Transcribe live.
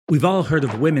We've all heard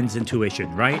of women's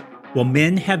intuition, right? Well,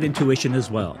 men have intuition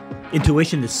as well.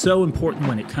 Intuition is so important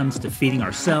when it comes to feeding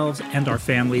ourselves and our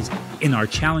families in our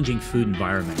challenging food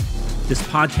environment. This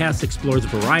podcast explores a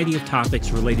variety of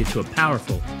topics related to a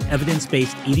powerful,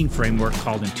 evidence-based eating framework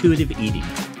called intuitive eating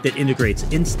that integrates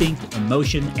instinct,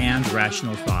 emotion, and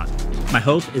rational thought. My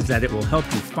hope is that it will help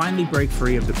you finally break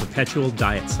free of the perpetual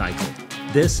diet cycle.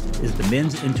 This is the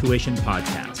Men's Intuition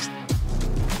Podcast.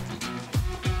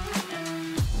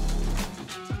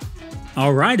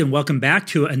 All right, and welcome back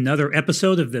to another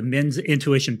episode of the Men's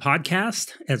Intuition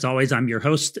Podcast. As always, I'm your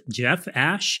host, Jeff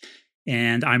Ash,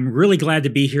 and I'm really glad to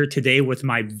be here today with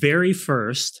my very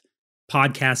first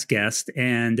podcast guest.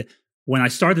 And when I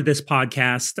started this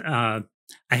podcast,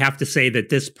 I have to say that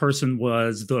this person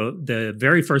was the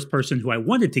very first person who I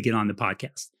wanted to get on the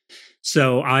podcast.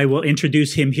 So I will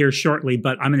introduce him here shortly,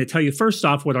 but I'm going to tell you first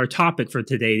off what our topic for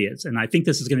today is. And I think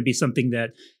this is going to be something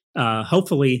that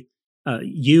hopefully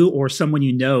you or someone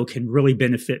you know can really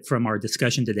benefit from our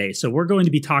discussion today. So we're going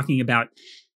to be talking about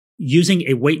using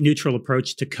a weight-neutral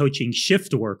approach to coaching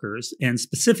shift workers, and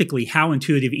specifically how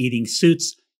intuitive eating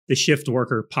suits the shift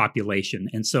worker population.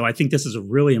 And so I think this is a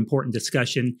really important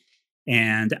discussion.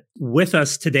 And with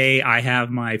us today, I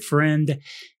have my friend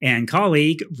and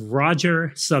colleague,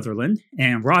 Roger Sutherland.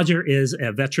 And Roger is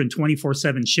a veteran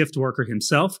 24/7 shift worker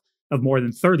himself of more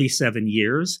than 37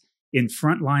 years in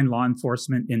frontline law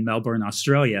enforcement in Melbourne,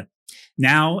 Australia.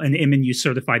 Now an MNU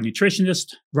certified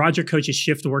nutritionist, Roger coaches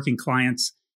shift working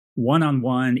clients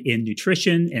one-on-one in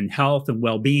nutrition and health and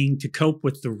well-being to cope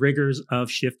with the rigors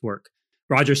of shift work.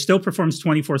 Roger still performs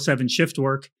 24/7 shift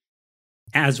work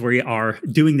as we are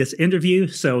doing this interview,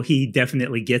 so he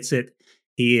definitely gets it.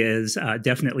 He is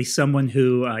definitely someone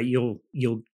who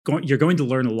you're going to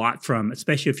learn a lot from,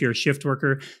 especially if you're a shift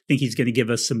worker. I think he's going to give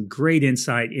us some great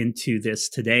insight into this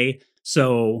today.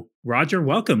 So, Roger,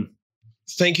 welcome.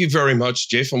 Thank you very much,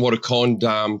 Jeff, and what a kind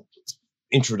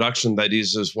introduction that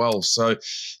is as well. So,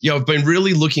 yeah, I've been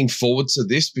really looking forward to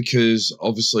this because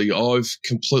obviously I've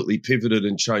completely pivoted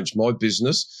and changed my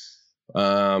business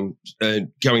and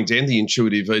going down the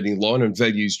intuitive eating line and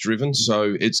values driven.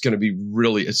 So it's going to be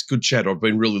it's a good chat. I've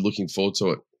been really looking forward to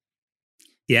it.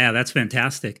 Yeah, that's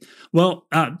fantastic. Well,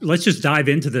 let's just dive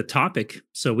into the topic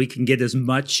so we can get as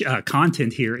much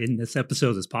content here in this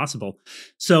episode as possible.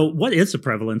 So what is the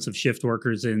prevalence of shift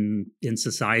workers in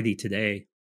society today?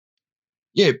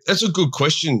 Yeah, that's a good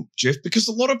question, Jeff, because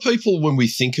a lot of people, when we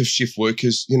think of shift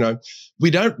workers, we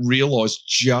don't realize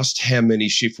just how many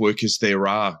shift workers there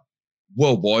are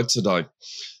worldwide today.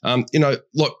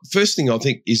 First thing I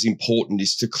think is important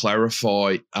is to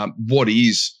clarify what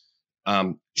is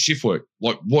shift work.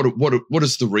 Like, what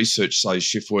does the research say is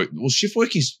shift work? Well, shift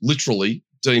work is literally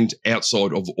deemed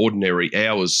outside of ordinary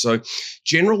hours. So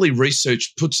generally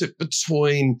research puts it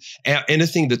between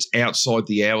anything that's outside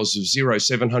the hours of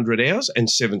 0700 hours and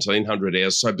 1700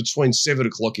 hours. So between 7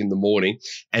 o'clock in the morning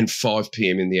and 5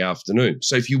 p.m. in the afternoon.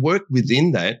 So if you work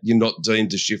within that, you're not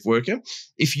deemed a shift worker.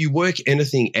 If you work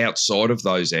anything outside of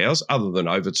those hours, other than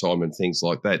overtime and things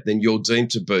like that, then you're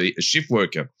deemed to be a shift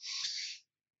worker.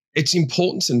 It's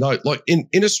important to note, like in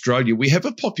Australia, we have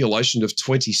a population of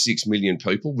 26 million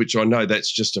people, which I know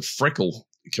that's just a freckle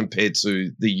compared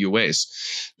to the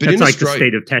US. But that's in like Australia, the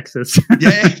state of Texas.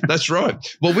 Yeah, that's right.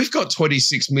 Well, we've got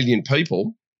 26 million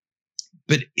people,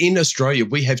 but in Australia,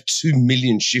 we have 2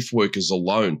 million shift workers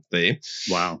alone there.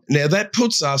 Wow. Now, that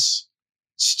puts us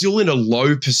still in a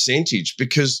low percentage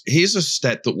because here's a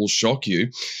stat that will shock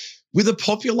you. With a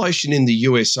population in the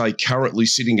USA currently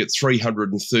sitting at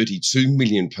 332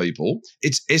 million people,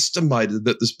 it's estimated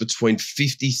that there's between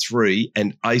 53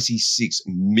 and 86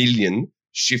 million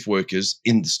shift workers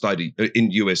in the state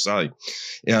in USA.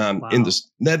 Wow.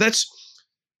 Now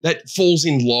that falls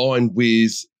in line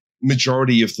with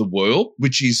majority of the world,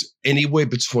 which is anywhere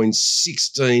between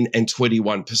 16 and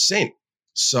 21%.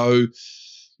 So,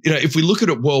 if we look at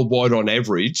it worldwide on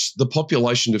average, the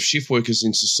population of shift workers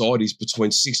in society is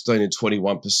between 16 and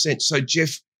 21%. So,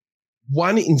 Jeff,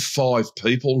 1 in 5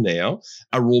 people now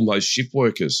are almost shift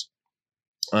workers.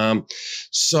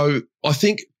 So I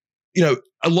think,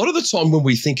 a lot of the time when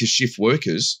we think of shift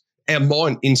workers, our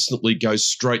mind instantly goes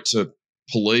straight to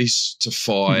police, to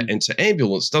fire, and to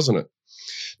ambulance, doesn't it?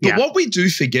 But what we do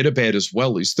forget about as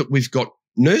well is that we've got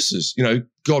nurses,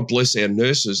 God bless our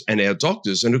nurses and our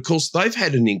doctors. And of course, they've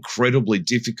had an incredibly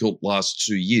difficult last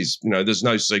 2 years. There's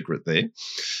no secret there.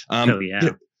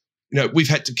 We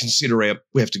have to consider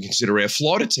our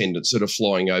flight attendants that are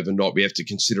flying overnight. We have to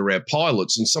consider our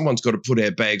pilots, and someone's got to put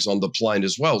our bags on the plane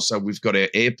as well. So we've got our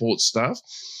airport staff.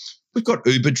 We've got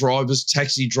Uber drivers,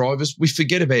 taxi drivers. We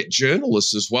forget about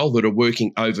journalists as well that are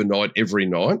working overnight every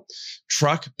night.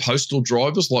 Truck, postal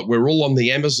drivers, like we're all on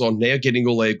the Amazon now getting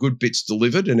all our good bits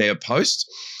delivered and our posts.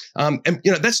 And,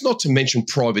 that's not to mention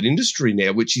private industry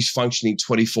now, which is functioning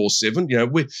 24/7.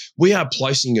 We are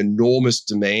placing enormous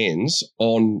demands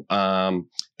on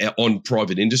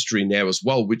private industry now as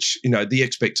well, which, the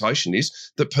expectation is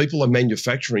that people are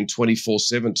manufacturing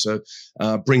 24/7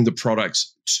 to bring the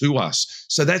products to us.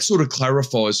 So that sort of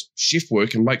clarifies shift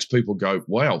work and makes people go,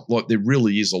 wow, like there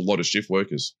really is a lot of shift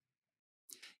workers.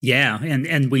 Yeah,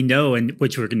 and we know, and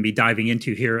which we're going to be diving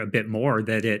into here a bit more,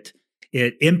 that it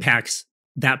impacts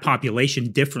that population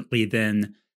differently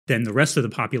than the rest of the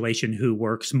population who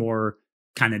works more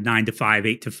kind of 9 to 5,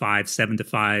 8 to 5, 7 to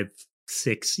 5,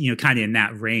 6, kind of in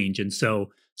that range. And so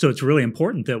it's really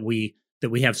important that we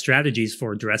have strategies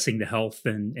for addressing the health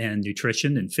and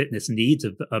nutrition and fitness needs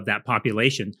of that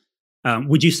population.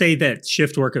 Would you say that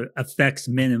shift work affects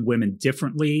men and women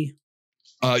differently?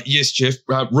 Yes, Jeff.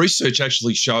 Research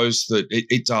actually shows that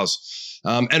it does.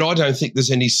 And I don't think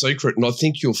there's any secret. And I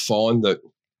think you'll find that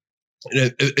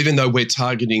even though we're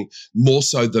targeting more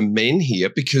so the men here,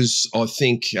 because I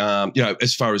think,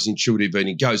 as far as intuitive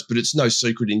eating goes, but it's no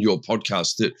secret in your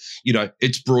podcast that,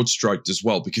 it's broad stroked as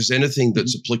well, because anything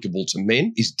that's applicable to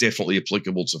men is definitely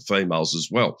applicable to females as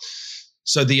well.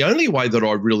 So the only way that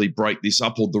I really break this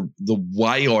up, or the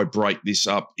way I break this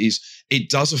up, is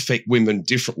it does affect women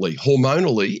differently.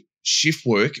 Hormonally, shift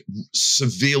work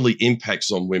severely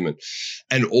impacts on women.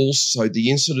 And also the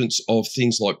incidence of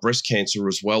things like breast cancer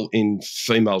as well in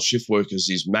female shift workers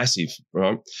is massive,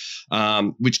 right?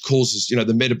 Which causes,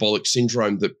 the metabolic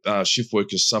syndrome that shift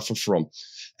workers suffer from.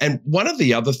 And one of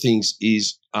the other things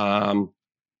is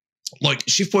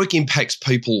shift work impacts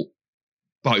people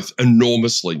both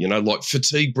enormously, like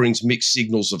fatigue brings mixed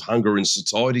signals of hunger and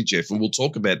satiety, Jeff, and we'll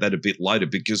talk about that a bit later,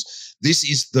 because this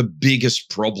is the biggest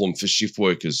problem for shift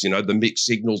workers, the mixed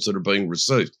signals that are being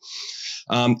received.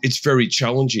 It's very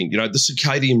challenging. The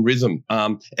circadian rhythm,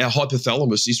 our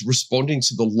hypothalamus is responding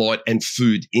to the light and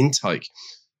food intake.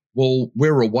 Well,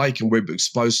 we're awake and we're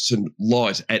exposed to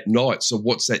light at night. So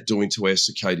what's that doing to our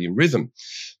circadian rhythm?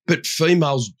 But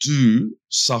females do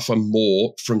suffer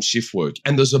more from shift work.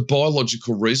 And there's a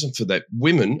biological reason for that.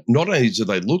 Women, not only do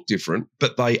they look different,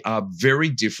 but they are very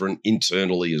different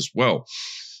internally as well.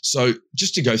 So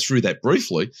just to go through that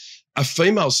briefly, a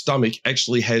female stomach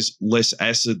actually has less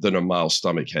acid than a male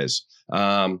stomach has.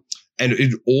 And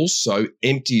it also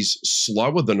empties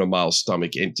slower than a male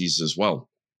stomach empties as well.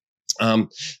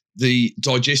 The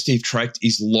digestive tract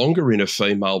is longer in a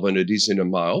female than it is in a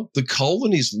male. The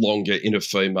colon is longer in a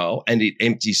female and it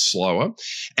empties slower.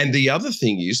 And the other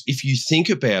thing is, if you think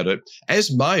about it, as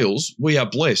males, we are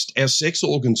blessed. Our sex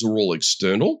organs are all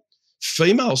external.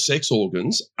 Female sex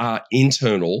organs are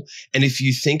internal. And if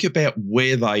you think about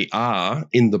where they are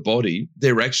in the body,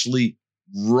 they're actually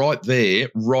right there,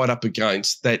 right up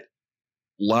against that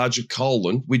larger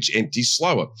colon, which empties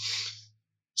slower.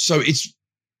 So it's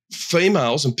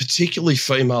females, and particularly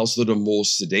females that are more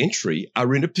sedentary,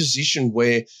 are in a position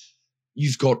where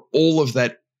you've got all of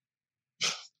that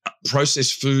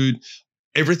processed food,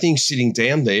 everything sitting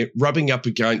down there, rubbing up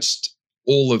against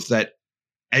all of that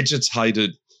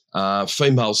agitated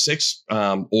female sex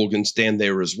organs down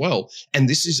there as well. And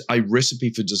this is a recipe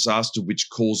for disaster, which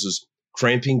causes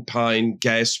cramping, pain,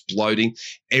 gas, bloating,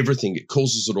 everything. It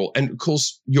causes it all. And of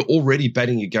course, you're already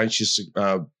battling against your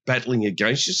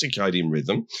circadian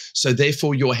rhythm. So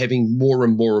therefore, you're having more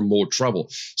and more and more trouble.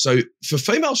 So for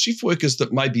female shift workers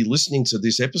that may be listening to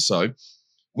this episode,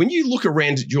 when you look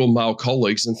around at your male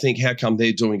colleagues and think, how come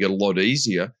they're doing it a lot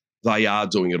easier? They are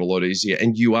doing it a lot easier,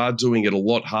 and you are doing it a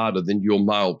lot harder than your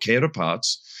male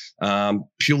counterparts,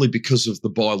 purely because of the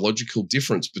biological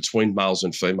difference between males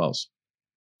and females.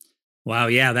 Wow,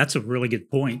 yeah, that's a really good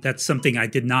point. That's something I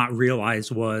did not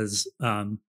realize was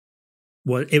that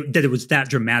it was that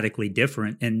dramatically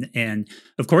different. And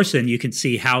of course, then you can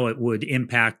see how it would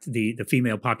impact the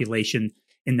female population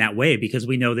in that way, because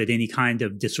we know that any kind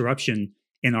of disruption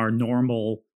in our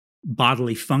normal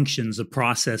bodily functions, the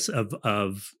process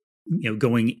of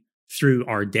going through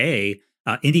our day,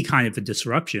 any kind of a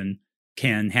disruption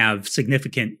can have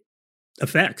significant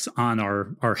effects on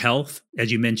our health.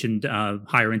 As you mentioned,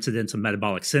 higher incidence of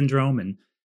metabolic syndrome and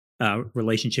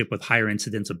relationship with higher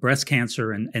incidence of breast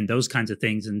cancer and those kinds of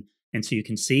things. And so you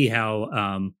can see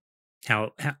how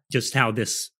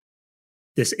this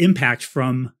impact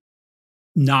from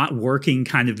not working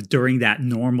kind of during that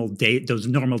normal day, those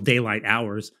normal daylight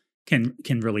hours can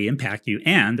really impact you.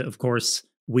 And of course,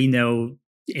 we know,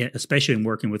 especially in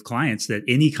working with clients, that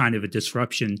any kind of a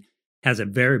disruption has a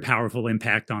very powerful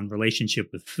impact on relationship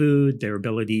with food, their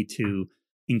ability to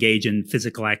engage in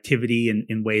physical activity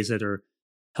in ways that are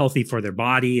healthy for their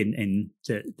body and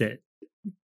that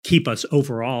keep us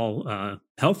overall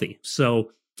healthy.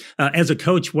 So as a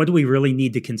coach, what do we really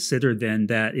need to consider then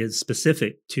that is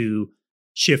specific to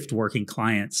shift working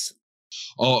clients?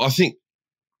 Oh, I think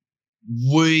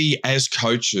we as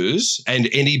coaches and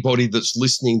anybody that's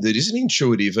listening that is an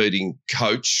intuitive eating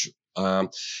coach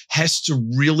has to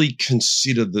really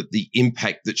consider the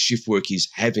impact that shift work is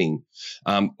having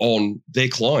on their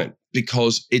client,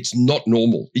 because it's not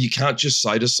normal. You can't just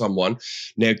say to someone,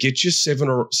 now get your 7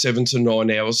 to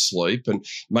 9 hours sleep and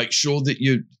make sure that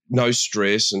you no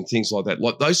stress and things like that.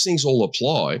 Like those things all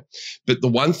apply. But the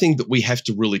one thing that we have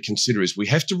to really consider is we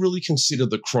have to really consider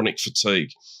the chronic fatigue.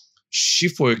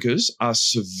 Shift workers are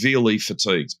severely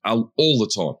fatigued all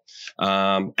the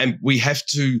time. And we have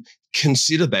to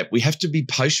consider that. We have to be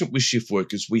patient with shift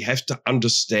workers. We have to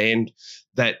understand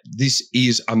that this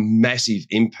is a massive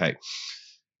impact.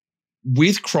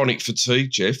 With chronic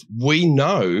fatigue, Jeff, we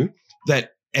know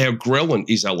that our ghrelin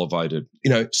is elevated,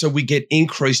 so we get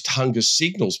increased hunger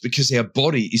signals because our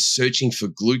body is searching for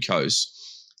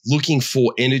glucose, looking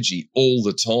for energy all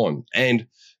the time. And,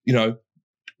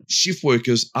 shift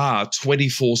workers are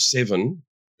 24/7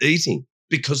 eating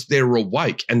because they're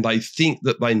awake and they think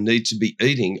that they need to be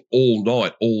eating all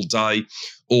night, all day,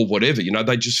 or whatever.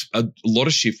 A lot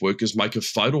of shift workers make a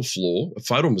fatal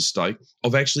mistake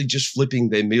of actually just flipping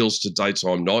their meals to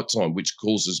daytime, nighttime, which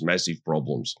causes massive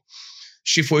problems.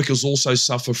 Shift workers also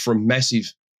suffer from massive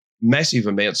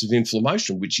amounts of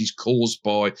inflammation, which is caused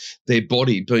by their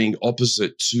body being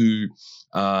opposite to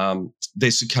their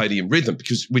circadian rhythm,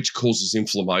 which causes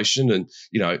inflammation and,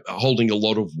 holding a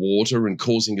lot of water and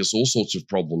causing us all sorts of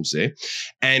problems there.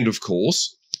 And of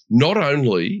course, not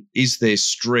only is there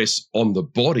stress on the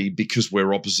body because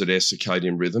we're opposite our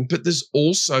circadian rhythm, but there's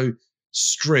also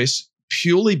stress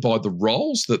purely by the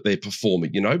roles that they're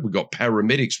performing. We've got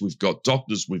paramedics, we've got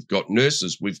doctors, we've got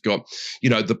nurses, we've got,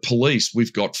 the police,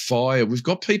 we've got fire, we've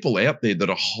got people out there that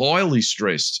are highly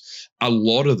stressed a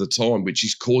lot of the time, which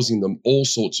is causing them all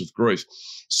sorts of grief.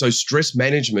 So stress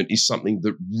management is something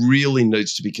that really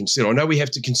needs to be considered. I know we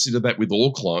have to consider that with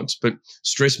all clients, but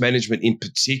stress management in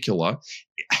particular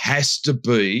has to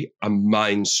be a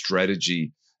main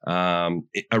strategy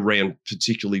around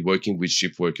particularly working with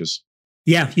shift workers.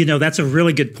 Yeah, that's a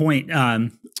really good point.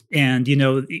 And,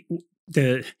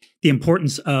 the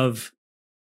importance of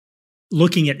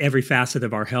looking at every facet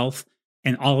of our health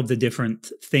and all of the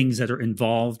different things that are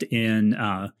involved in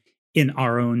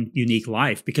our own unique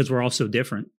life, because we're all so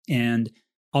different. And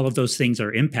all of those things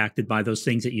are impacted by those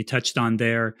things that you touched on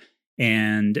there.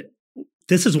 And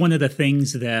this is one of the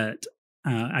things that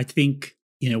I think,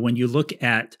 when you look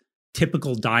at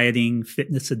typical dieting,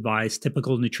 fitness advice,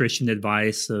 typical nutrition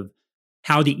advice of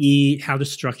how to eat, how to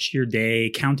structure your day,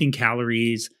 counting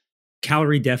calories,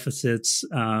 calorie deficits,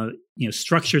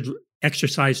 structured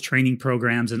exercise training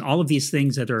programs, and all of these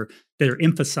things that are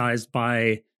emphasized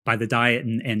by the diet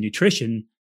and nutrition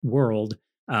world.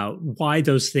 Why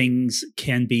those things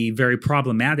can be very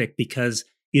problematic, because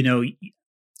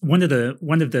one of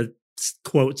the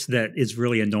quotes that is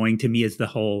really annoying to me is the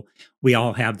whole "we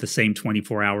all have the same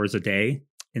 24 hours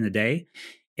in a day."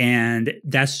 And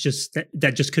that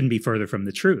just couldn't be further from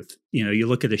the truth. You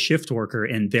look at a shift worker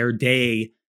and their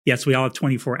day, yes, we all have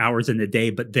 24 hours in a day,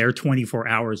 but their 24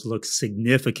 hours looks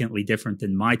significantly different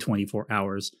than my 24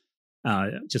 hours.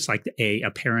 Just like a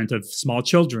parent of small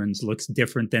children's looks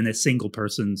different than a single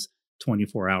person's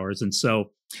 24 hours. And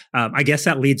so I guess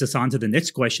that leads us on to the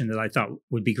next question that I thought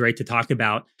would be great to talk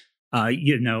about.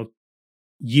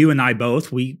 You and I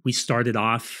both, we started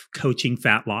off coaching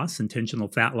fat loss, intentional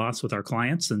fat loss with our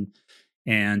clients.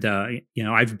 And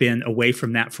I've been away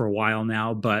from that for a while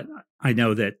now, but I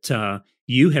know that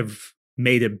you have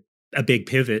made a big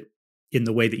pivot in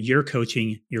the way that you're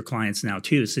coaching your clients now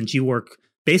too, since you work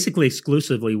basically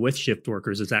exclusively with shift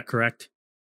workers. Is that correct?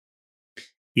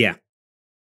 Yeah.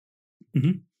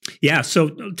 Mm-hmm. Yeah.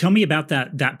 So tell me about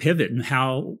that pivot and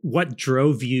what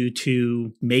drove you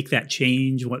to make that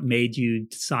change? What made you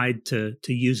decide to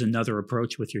use another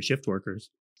approach with your shift workers?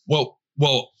 Well,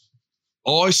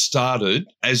 I started,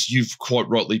 as you've quite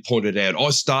rightly pointed out,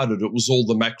 it was all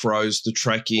the macros, the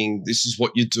tracking. This is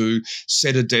what you do,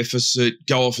 set a deficit,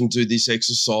 go off and do this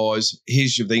exercise.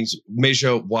 Here's your things,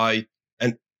 measure, weigh.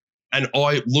 And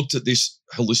I looked at this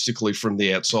holistically from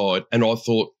the outside and I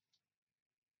thought,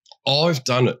 I've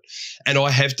done it. And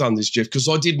I have done this, Jeff, because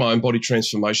I did my own body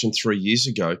transformation 3 years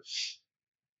ago.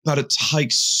 But it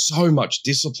takes so much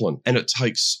discipline and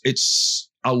it's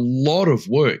a lot of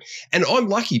work. And I'm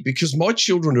lucky because my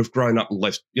children have grown up and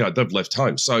left, they've left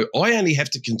home. So I only have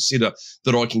to consider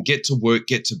that I can get to work,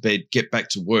 get to bed, get back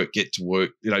to work, get to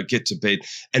work, get to bed.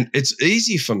 And it's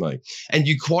easy for me. And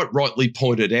you quite rightly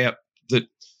pointed out that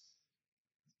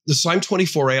the same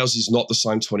 24 hours is not the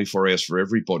same 24 hours for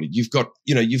everybody. You've got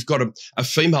a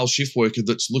female shift worker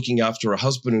that's looking after a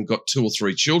husband and got 2 or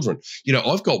 3 children.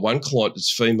 I've got one client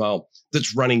that's female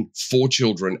that's running 4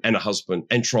 children and a husband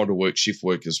and trying to work shift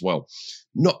work as well.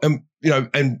 And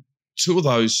 2 of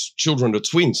those children are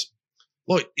twins.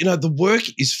 The work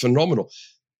is phenomenal.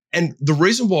 And the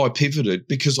reason why I pivoted,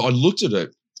 because I looked at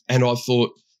it and I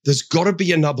thought, there's got to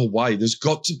be another way. There's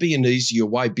got to be an easier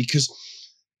way, because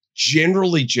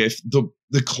generally, Jeff,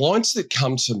 the clients that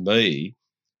come to me,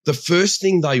 the first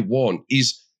thing they want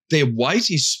is their weight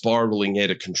is spiraling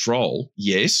out of control,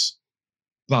 yes,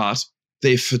 but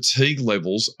their fatigue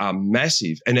levels are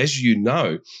massive. And as you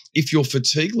know, if your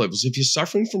fatigue levels, if you're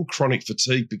suffering from chronic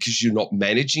fatigue because you're not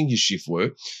managing your shift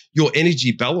work, your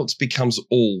energy balance becomes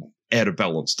all out of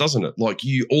balance, doesn't it?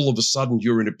 All of a sudden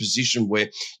you're in a position where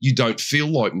you don't feel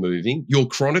like moving. You're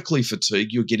chronically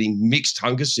fatigued. You're getting mixed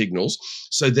hunger signals.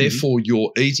 So therefore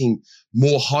you're eating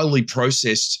more highly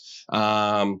processed,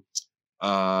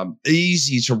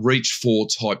 easy to reach for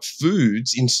type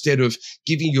foods instead of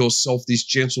giving yourself this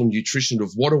gentle nutrition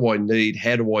of what do I need?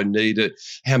 How do I need it?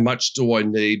 How much do I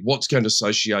need? What's going to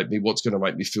satiate me? What's going to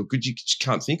make me feel good? You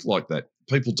can't think like that.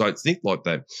 People don't think like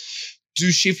that. Do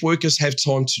shift workers have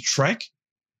time to track?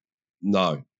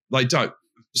 No, they don't.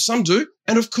 Some do.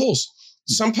 And of course,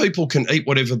 some people can eat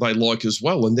whatever they like as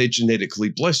well, and they're genetically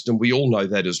blessed, and we all know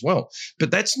that as well.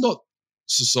 But that's not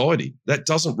society. That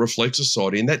doesn't reflect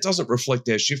society, and that doesn't reflect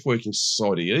our shift working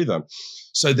society either.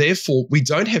 So therefore, we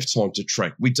don't have time to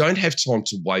track. We don't have time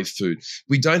to weigh food.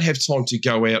 We don't have time to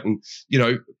go out and,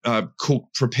 cook,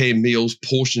 prepare meals,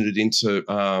 portion it into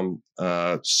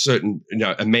certain,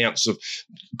 amounts of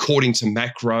according to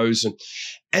macros.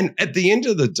 And at the end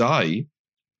of the day,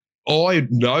 I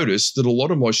noticed that a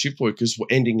lot of my shift workers were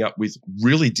ending up with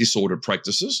really disordered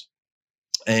practices,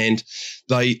 and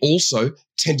they also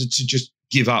tended to just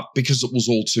give up because it was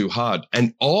all too hard.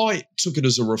 And I took it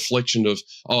as a reflection of,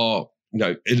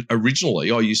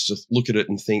 originally I used to look at it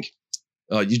and think,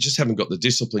 you just haven't got the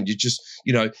discipline. You just,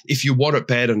 if you want it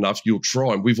bad enough, you'll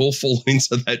try. And we've all fallen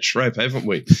into that trap, haven't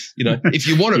we? If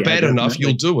you want it bad enough,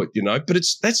 you'll do it, but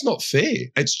that's not fair.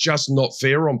 It's just not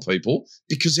fair on people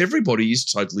because everybody is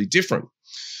totally different.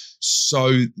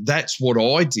 So that's what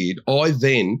I did. I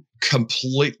then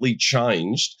completely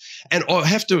changed. And I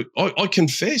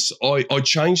confess, I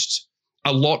changed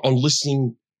a lot on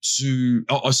listening to,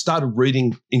 I started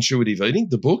reading Intuitive Eating,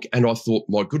 the book, and I thought,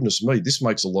 my goodness me, this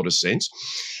makes a lot of sense.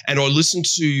 And I listened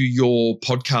to your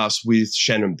podcast with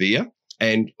Shannon Beer,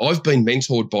 and I've been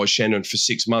mentored by Shannon for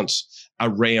 6 months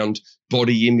around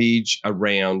body image,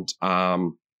 around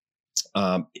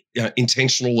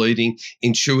intentional eating,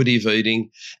 intuitive eating,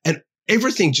 and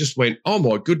everything just went, oh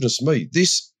my goodness me,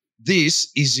 this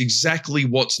is exactly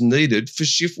what's needed for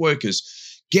shift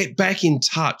workers. Get back in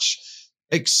touch,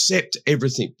 accept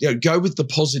everything, go with the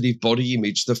positive body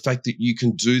image, the fact that you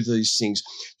can do these things,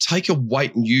 take a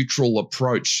weight neutral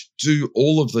approach, do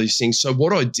all of these things. So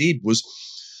what I did was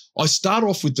I start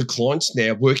off with the clients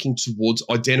now working towards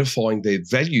identifying their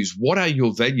values. What are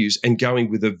your values? And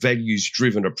going with a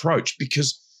values-driven approach,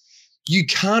 because you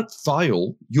can't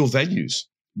fail your values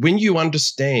when you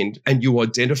understand and you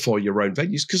identify your own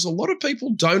values, because a lot of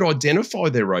people don't identify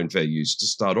their own values to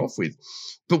start off with.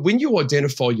 But when you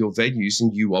identify your values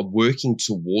and you are working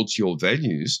towards your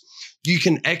values, you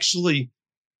can actually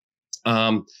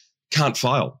can't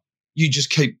fail. You just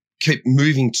keep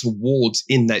moving towards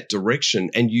in that direction,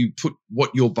 and you put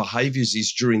what your behaviors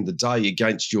is during the day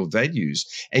against your values,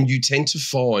 and you tend to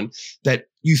find that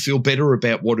you feel better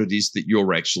about what it is that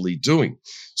you're actually doing.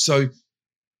 So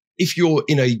if you're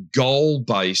in a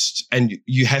goal-based and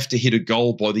you have to hit a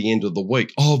goal by the end of the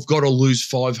week, I've got to lose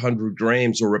 500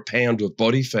 grams or a pound of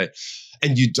body fat,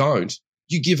 and you don't,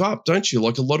 you give up, don't you?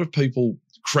 Like a lot of people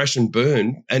crash and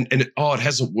burn and it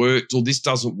hasn't worked, or this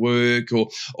doesn't work,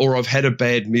 or I've had a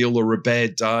bad meal or a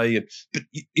bad day. But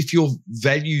if you're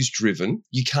values driven,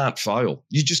 you can't fail.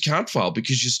 You just can't fail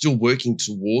because you're still working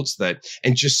towards that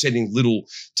and just setting little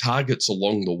targets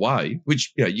along the way,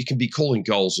 which, you can be calling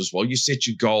goals as well. You set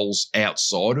your goals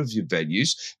outside of your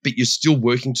values, but you're still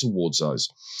working towards those.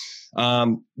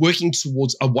 Working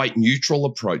towards a weight neutral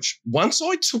approach. Once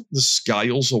I took the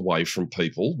scales away from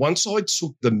people, once I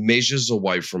took the measures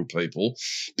away from people,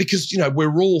 because,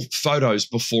 we're all photos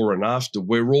before and after,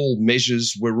 we're all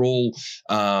measures, we're all,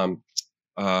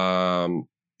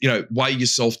 weigh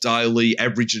yourself daily,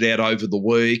 average it out over the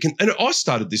week. And I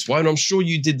started this way, and I'm sure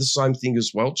you did the same thing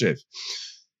as well, Jeff.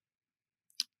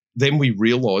 Then we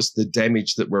realized the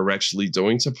damage that we're actually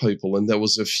doing to people. And there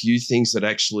was a few things that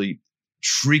actually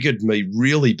triggered me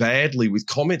really badly with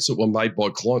comments that were made by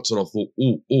clients. And I thought,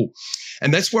 oh.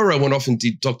 And that's where I went off and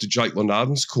did Dr. Jake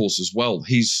Lenarden's course as well.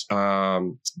 He's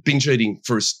binge eating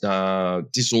for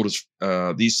disorders,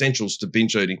 the essentials to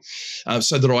binge eating,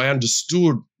 so that I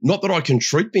understood, not that I can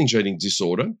treat binge eating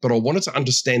disorder, but I wanted to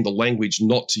understand the language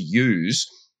not to use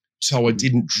so I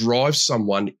didn't drive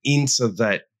someone into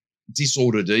that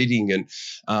disordered eating and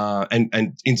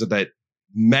into that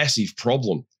massive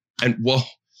problem. And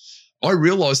I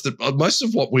realized that most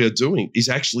of what we are doing is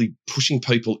actually pushing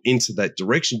people into that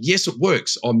direction. Yes, it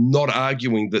works. I'm not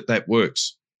arguing that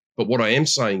works. But what I am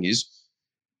saying is,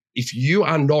 if you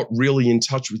are not really in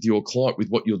touch with your client, with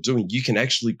what you're doing, you can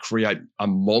actually create a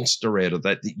monster out of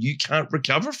that you can't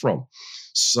recover from.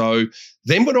 So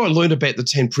then when I learned about the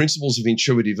 10 principles of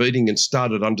intuitive eating and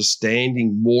started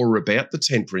understanding more about the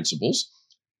 10 principles,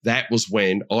 that was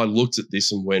when I looked at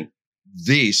this and went,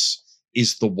 this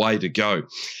is the way to go.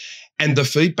 And the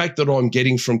feedback that I'm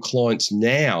getting from clients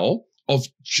now of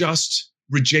just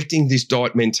rejecting this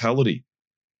diet mentality,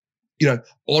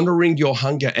 honoring your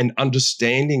hunger and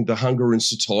understanding the hunger and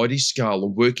satiety scale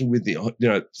and working with the,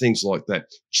 things like that,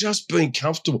 just being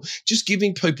comfortable, just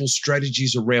giving people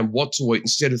strategies around what to eat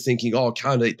instead of thinking, I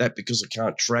can't eat that because I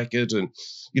can't track it. And,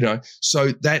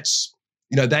 so that's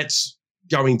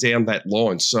going down that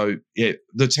line. So yeah,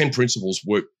 the 10 principles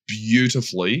work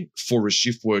beautifully for a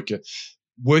shift worker,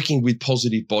 working with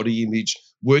positive body image,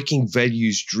 working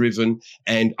values-driven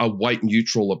and a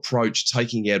weight-neutral approach,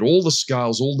 taking out all the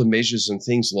scales, all the measures and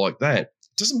things like that.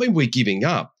 It doesn't mean we're giving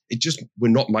up. We're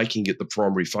not making it the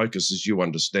primary focus, as you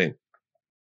understand.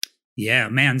 Yeah,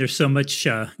 man, there's so much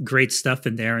great stuff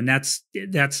in there. And that's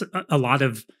a lot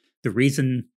of the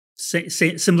reason,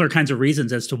 similar kinds of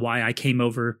reasons as to why I came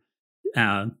over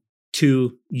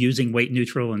to using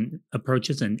weight-neutral and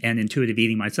approaches and intuitive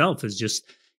eating myself is just,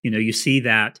 you see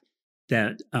that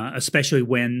especially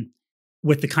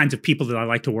with the kinds of people that I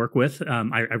like to work with,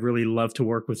 I really love to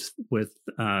work with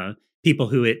people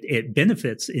who it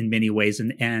benefits in many ways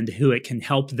and who it can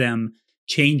help them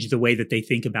change the way that they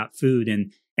think about food.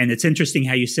 And it's interesting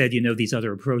how you said, these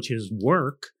other approaches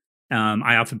work.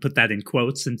 I often put that in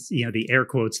quotes and, the air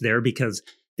quotes there, because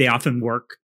they often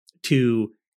work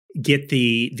to get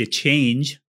the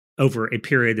change over a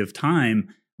period of time.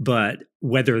 But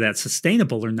whether that's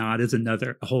sustainable or not is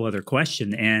a whole other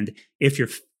question. And if you're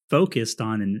focused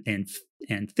on and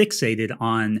fixated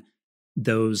on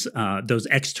those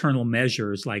external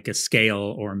measures like a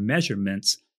scale or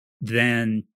measurements,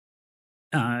 then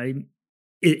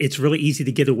it's really easy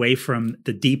to get away from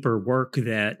the deeper work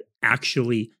that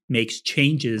actually makes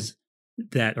changes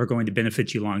that are going to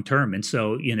benefit you long term. And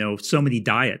so, so many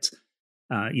diets,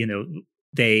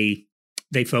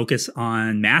 they focus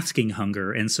on masking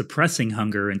hunger and suppressing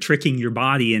hunger and tricking your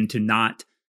body into not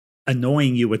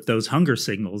annoying you with those hunger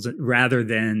signals rather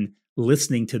than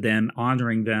listening to them,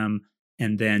 honoring them,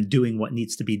 and then doing what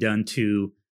needs to be done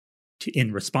to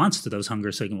in response to those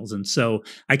hunger signals. And so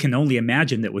I can only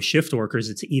imagine that with shift workers,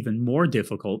 it's even more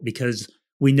difficult, because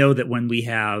we know that when we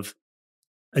have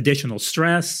additional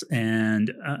stress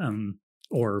and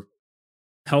or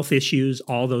health issues,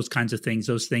 all those kinds of things,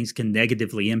 those things can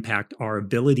negatively impact our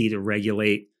ability to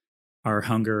regulate our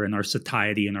hunger and our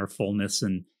satiety and our fullness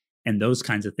and those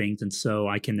kinds of things. And so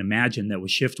I can imagine that with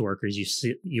shift workers,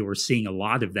 you were seeing a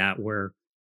lot of that where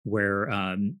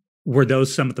were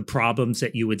those some of the problems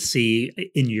that you would see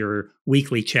in your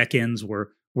weekly check-ins?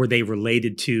 Were they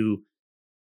related to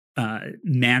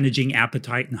managing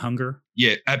appetite and hunger?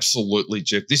 Yeah, absolutely,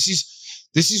 Jeff. This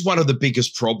is one of the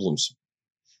biggest problems.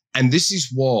 And this is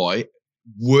why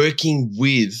working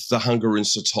with the hunger and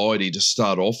satiety to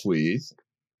start off with,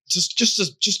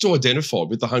 just to identify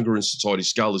with the hunger and satiety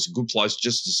scale is a good place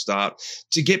just to start,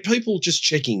 to get people just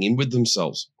checking in with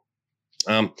themselves.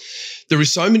 There are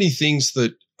so many things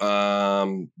that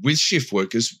with shift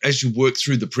workers, as you work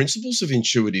through the principles of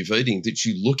intuitive eating, that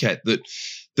you look at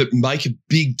that make a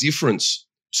big difference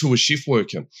to a shift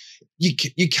worker.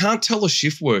 You can't tell a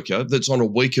shift worker that's on a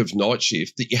week of night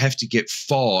shift that you have to get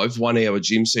 5 1-hour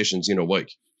gym sessions in a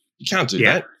week. You can't do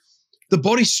that. The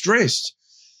body's stressed.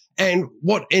 And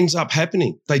what ends up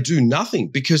happening? They do nothing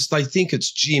because they think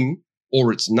it's gym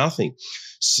or it's nothing.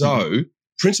 So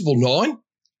principle 9,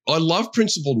 I love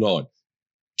principle 9.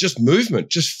 Just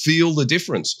movement, just feel the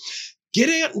difference.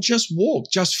 Get out and just walk,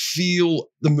 just feel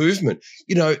the movement.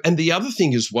 And the other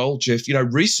thing as well, Jeff,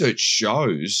 research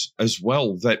shows as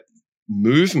well that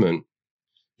movement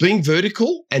being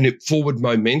vertical and forward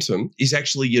momentum is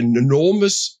actually an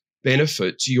enormous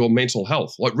benefit to your mental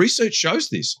health. Like research shows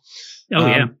this. Oh,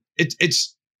 yeah.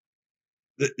 It's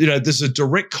there's a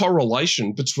direct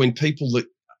correlation between people that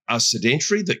are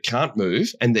sedentary, that can't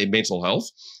move, and their mental health,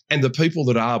 and the people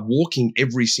that are walking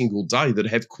every single day that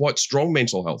have quite strong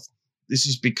mental health. This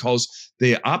is because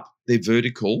they're up, they're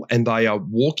vertical, and they are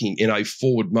walking in a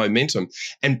forward momentum.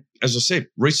 And as I said,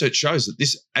 research shows that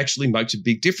this actually makes a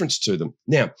big difference to them.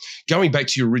 Now, going back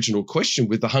to your original question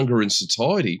with the hunger and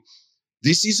satiety,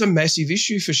 this is a massive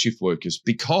issue for shift workers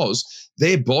because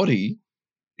their body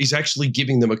is actually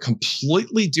giving them a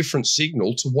completely different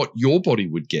signal to what your body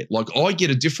would get. Like I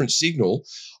get a different signal.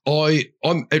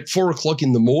 I'm at 4 o'clock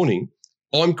in the morning,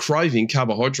 I'm craving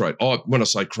carbohydrate. When I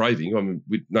say craving, I mean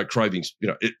with no cravings,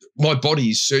 my body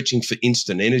is searching for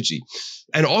instant energy.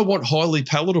 And I want highly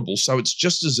palatable. So it's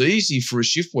just as easy for a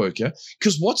shift worker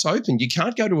because what's open? You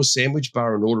can't go to a sandwich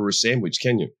bar and order a sandwich,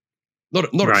 can you?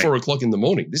 Not right. At 4 o'clock in the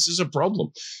morning. This is a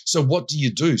problem. So what do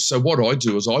you do? So what I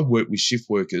do is I work with shift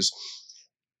workers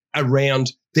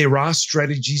around there are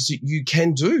strategies that you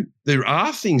can do. There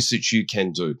are things that you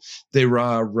can do. There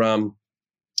are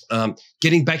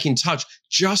getting back in touch.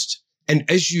 And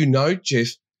as you know, Jeff,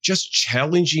 just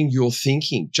challenging your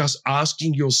thinking, just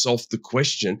asking yourself the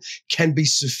question can be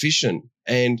sufficient.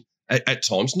 And at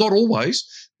times, not always,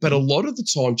 but a lot of the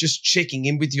time, just checking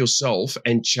in with yourself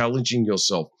and challenging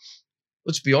yourself.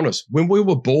 Let's be honest. When we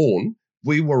were born,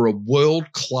 we were a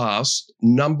world-class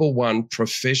 #1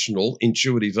 professional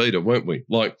intuitive eater, weren't we?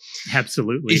 Like,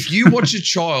 absolutely. If you watch a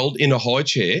child in a high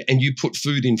chair and you put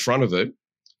food in front of it,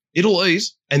 it'll eat.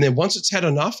 And then once it's had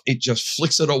enough, it just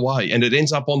flicks it away and it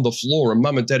ends up on the floor and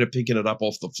mum and dad are picking it up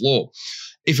off the floor.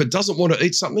 If it doesn't want to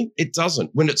eat something, it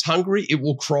doesn't. When it's hungry, it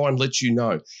will cry and let you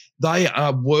know. They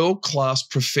are world-class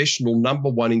professional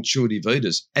 #1 intuitive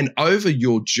eaters. And over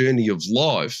your journey of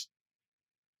life,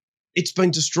 it's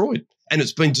been destroyed. And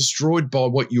it's been destroyed by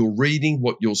what you're reading,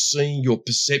 what you're seeing, your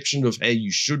perception of how you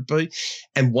should be.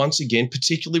 And once again,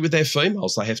 particularly with our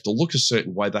females, they have to look a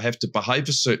certain way, they have to behave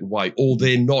a certain way, or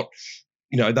they're not,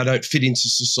 they don't fit into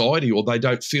society, or they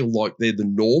don't feel like they're the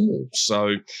normal.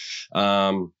 So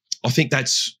I think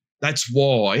that's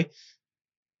why,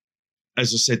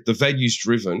 as I said, the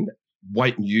values-driven,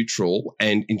 weight-neutral,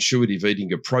 and intuitive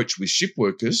eating approach with shift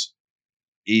workers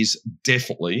is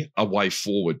definitely a way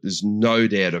forward. There's no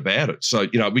doubt about it. So,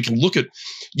 we can look at,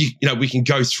 we can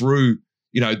go through,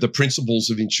 the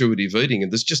principles of intuitive eating,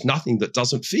 and there's just nothing that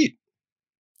doesn't fit.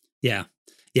 Yeah.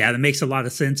 Yeah, that makes a lot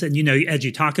of sense. And, as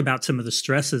you talk about some of the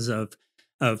stresses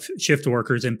of shift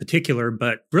workers in particular,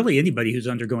 but really anybody who's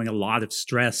undergoing a lot of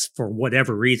stress for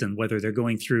whatever reason, whether they're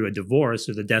going through a divorce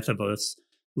or the death of a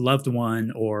loved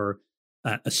one or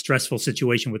a stressful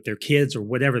situation with their kids or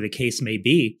whatever the case may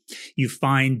be, you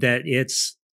find that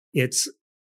it's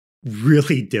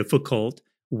really difficult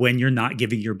when you're not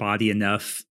giving your body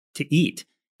enough to eat.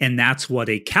 And that's what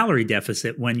a calorie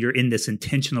deficit, when you're in this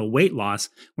intentional weight loss,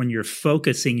 when you're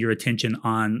focusing your attention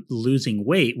on losing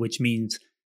weight, which means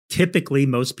typically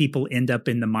most people end up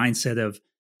in the mindset of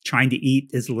trying to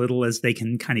eat as little as they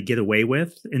can kind of get away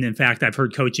with. And in fact, I've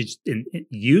heard coaches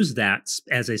use that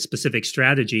as a specific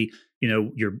strategy.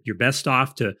 You're best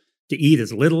off to eat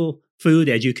as little food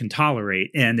as you can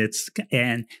tolerate. And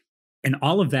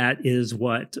all of that is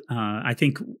what I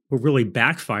think will really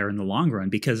backfire in the long run,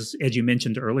 because as you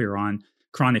mentioned earlier on,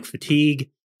 chronic fatigue,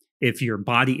 if your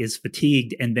body is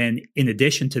fatigued, and then in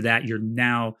addition to that, you're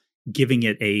now giving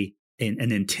it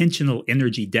an intentional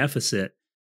energy deficit,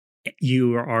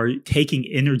 you are taking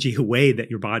energy away that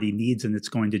your body needs, and it's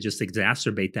going to just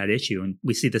exacerbate that issue. And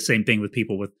we see the same thing with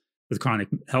people with chronic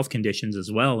health conditions as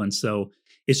well. And so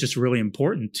it's just really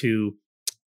important to,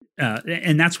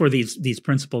 and that's where these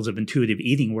principles of intuitive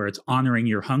eating, where it's honoring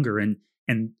your hunger, and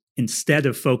instead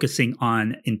of focusing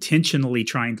on intentionally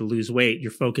trying to lose weight, you're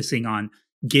focusing on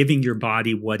giving your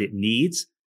body what it needs.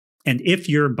 And if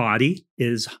your body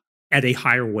is at a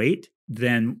higher weight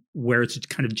than where it's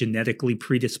kind of genetically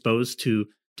predisposed to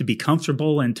be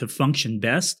comfortable and to function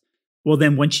best, well,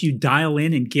 then once you dial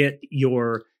in and get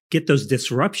those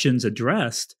disruptions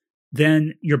addressed,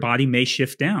 then your body may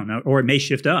shift down, or it may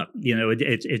shift up.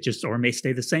 It just, or it may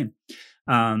stay the same.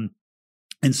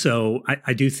 And so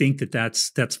I do think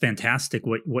that's fantastic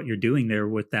what you're doing there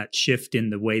with that shift in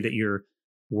the way that you're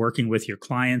working with your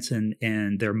clients and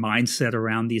their mindset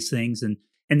around these things. And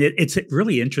it's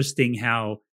really interesting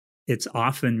how it's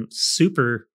often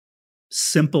super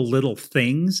simple little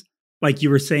things. Like you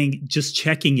were saying, just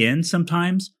checking in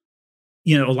sometimes.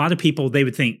 A lot of people, they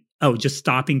would think, oh, just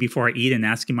stopping before I eat and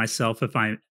asking myself if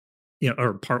I,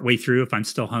 or partway through if I'm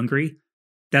still hungry.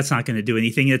 that's not going to do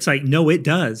anything. It's like, no, it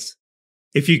does.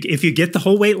 If you get the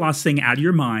whole weight loss thing out of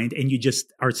your mind and you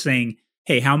just are saying,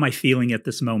 hey, how am I feeling at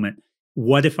this moment?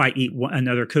 What if I eat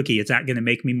another cookie? Is that going to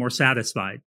make me more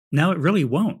satisfied? No, it really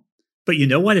won't. But you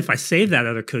know what? If I save that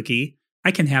other cookie,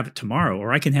 I can have it tomorrow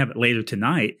or I can have it later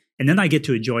tonight, and then I get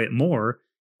to enjoy it more.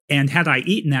 And had I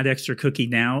eaten that extra cookie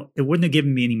now, it wouldn't have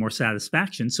given me any more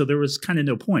satisfaction. So there was kind of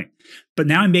no point. But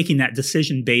now I'm making that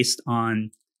decision based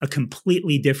on a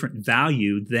completely different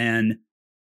value than,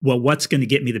 well, what's going to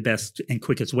get me the best and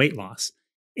quickest weight loss?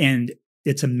 And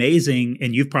it's amazing.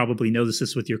 And you've probably noticed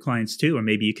this with your clients too, or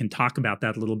maybe you can talk about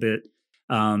that a little bit.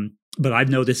 But I've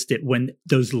noticed it when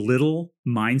those little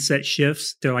mindset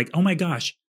shifts, they're like, oh my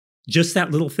gosh, just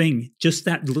that little thing, just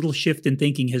that little shift in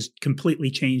thinking has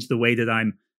completely changed the way that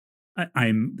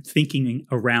I'm thinking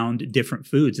around different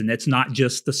foods. And that's not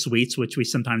just the sweets, which we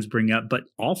sometimes bring up, but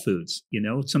all foods.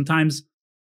 Sometimes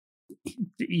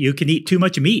you can eat too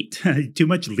much meat, too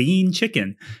much lean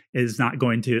chicken is not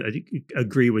going to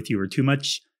agree with you, or too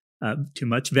much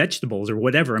vegetables or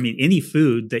whatever. I mean, any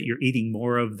food that you're eating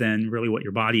more of than really what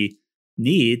your body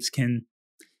needs can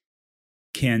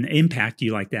impact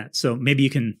you like that. So maybe you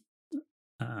can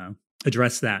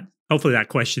address that. Hopefully that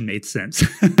question made sense.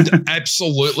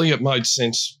 Absolutely, it made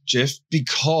sense, Jeff,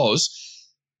 because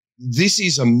this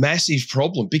is a massive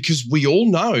problem, because we all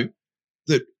know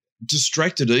that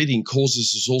distracted eating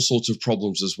causes us all sorts of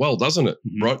problems as well, doesn't it?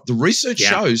 Mm-hmm. Right? The research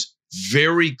shows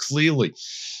very clearly.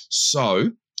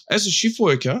 So as a shift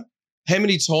worker, how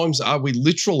many times are we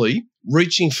literally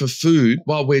reaching for food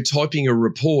while we're typing a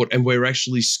report and we're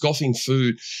actually scoffing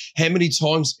food? How many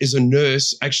times is a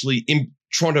nurse actually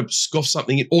trying to scoff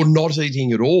something or not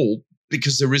eating at all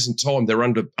because there isn't time? They're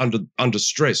under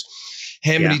stress.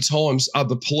 How many times are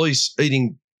the police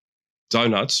eating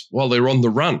donuts while they're on the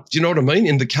run? Do you know what I mean?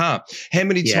 In the car. How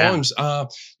many times are,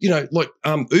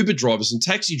 Uber drivers and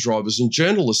taxi drivers and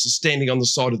journalists are standing on the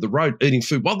side of the road eating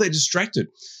food while they're distracted?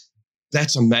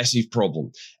 That's a massive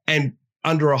problem. And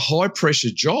under a high pressure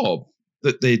job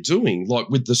that they're doing, like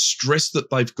with the stress that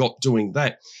they've got doing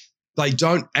that, they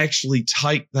don't actually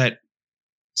take that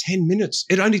 10 minutes.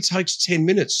 It only takes 10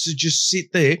 minutes to just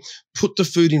sit there, put the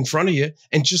food in front of you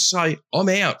and just say, I'm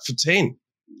out for 10.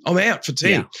 I'm out for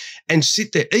 10 and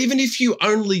sit there. Even if you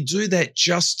only do that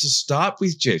just to start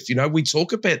with, Jeff, we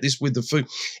talk about this with the food.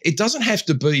 It doesn't have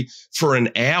to be for an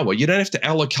hour. You don't have to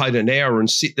allocate an hour and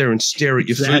sit there and stare at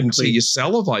your food until you're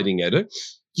salivating at it.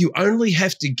 You only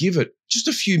have to give it just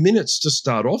a few minutes to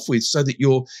start off with so that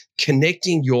you're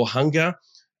connecting your hunger.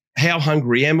 How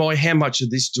hungry am I? How much of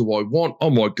this do I want?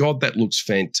 Oh, my God, that looks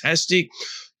fantastic.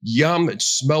 Yum, it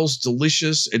smells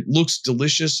delicious. It looks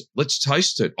delicious. Let's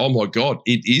taste it. Oh, my God,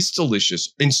 it is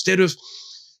delicious. Instead of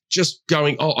just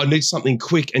going, oh, I need something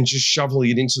quick and just shoveling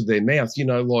it into their mouth.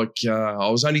 I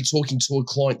was only talking to a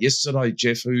client yesterday,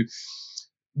 Jeff, who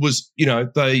was,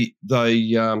 they're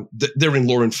in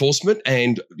law enforcement,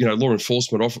 and, law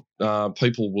enforcement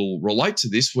people will relate to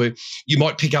this, where you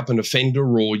might pick up an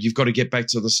offender or you've got to get back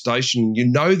to the station. You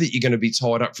know that you're going to be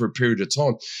tied up for a period of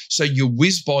time. So you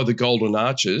whiz by the Golden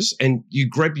Arches and you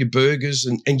grab your burgers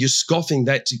and you're scoffing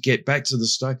that to get back to the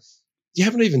station. You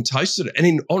haven't even tasted it.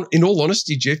 And in all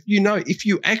honesty, Jeff, if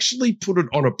you actually put it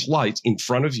on a plate in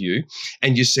front of you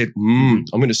and you said, I'm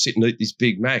going to sit and eat this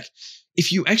Big Mac, if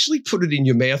you actually put it in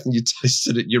your mouth and you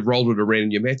tasted it, you rolled it around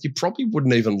in your mouth, you probably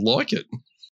wouldn't even like it.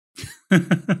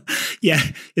 Yeah,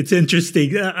 it's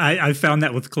interesting. I found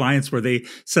that with clients where they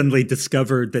suddenly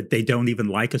discovered that they don't even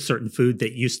like a certain food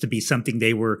that used to be something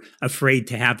they were afraid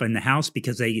to have in the house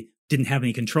because they didn't have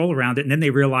any control around it. And then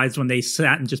they realized when they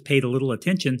sat and just paid a little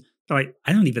attention, they're like,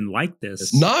 I don't even like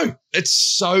this. No, it's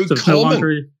so common. No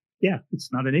longer, it's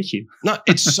not an issue. No,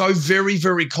 it's so very,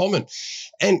 very common.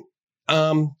 And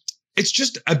it's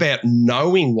just about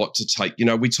knowing what to take.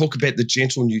 We talk about the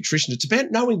gentle nutrition. It's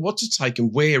about knowing what to take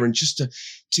and where, and just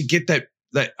to get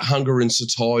that hunger and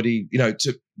satiety,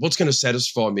 to what's going to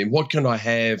satisfy me and what can I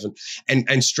have,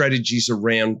 and strategies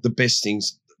around the best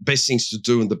things to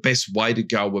do and the best way to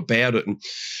go about it. And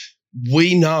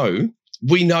we know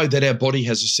that our body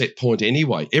has a set point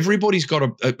anyway. Everybody's got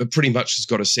pretty much has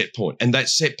got a set point, and that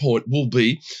set point will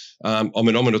be, I'm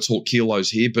going to talk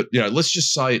kilos here, but let's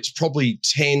just say it's probably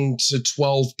 10 to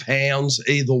 12 pounds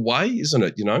either way, isn't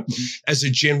it? As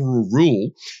a general rule.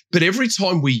 But every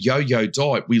time we yo-yo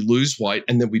diet, we lose weight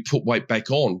and then we put weight back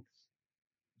on.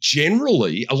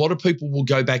 Generally, a lot of people will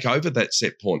go back over that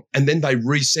set point and then they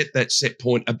reset that set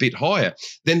point a bit higher.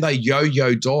 Then they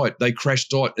yo-yo diet, they crash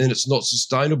diet, and it's not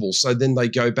sustainable. So then they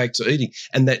go back to eating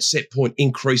and that set point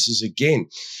increases again.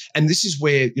 And this is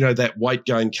where, that weight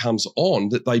gain comes on,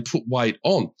 that they put weight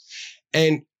on.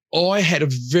 And I had a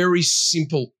very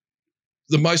simple,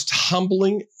 the most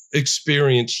humbling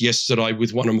experience yesterday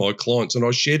with one of my clients, and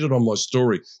I shared it on my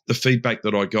story, the feedback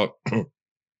that I got.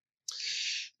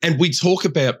 And we talk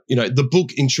about, the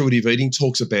book Intuitive Eating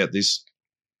talks about this,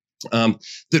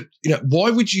 that, why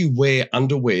would you wear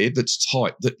underwear that's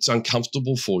tight, that's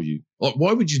uncomfortable for you? Like,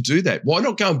 why would you do that? Why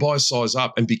not go and buy a size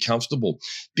up and be comfortable?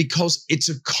 Because it's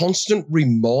a constant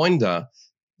reminder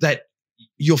that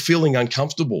you're feeling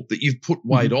uncomfortable, that you've put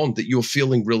weight on, that you're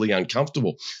feeling really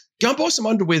uncomfortable. Go and buy some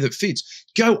underwear that fits.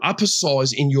 Go up a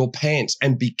size in your pants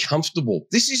and be comfortable.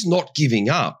 This is not giving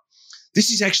up. This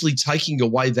is actually taking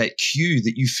away that cue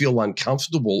that you feel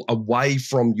uncomfortable away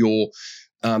from your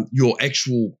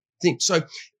actual thing. So,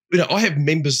 I have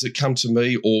members that come to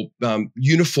me, or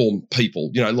uniform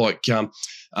people,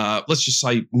 let's just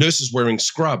say nurses wearing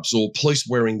scrubs, or police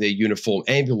wearing their uniform,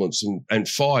 ambulance and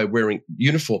fire wearing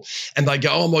uniform. And they go,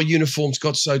 oh, my uniform's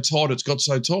got so tight, it's got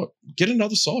so tight. Get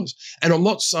another size. And I'm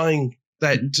not saying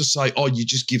that to say, oh, you're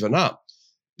just given up.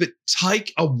 But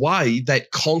take away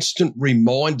that constant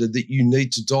reminder that you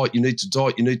need to diet, you need to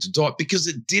diet, you need to diet, because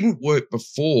it didn't work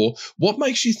before. What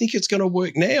makes you think it's going to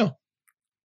work now?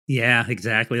 Yeah,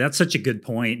 exactly. That's such a good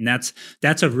point, and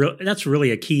that's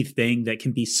really a key thing that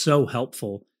can be so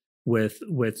helpful with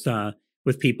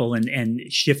people and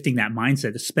shifting that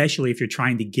mindset, especially if you're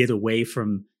trying to get away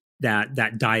from that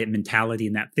diet mentality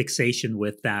and that fixation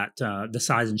with that the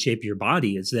size and shape of your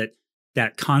body. Is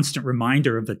that constant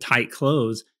reminder of the tight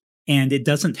clothes, and it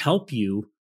doesn't help you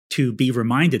to be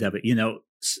reminded of it.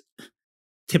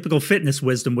 Typical fitness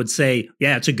wisdom would say,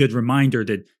 yeah, it's a good reminder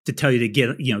to tell you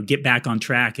to get back on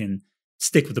track and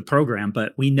stick with the program.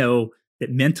 But we know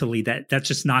that mentally that's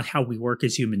just not how we work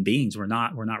as human beings. We're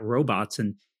not robots,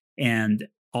 and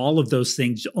all of those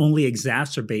things only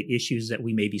exacerbate issues that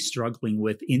we may be struggling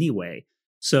with anyway.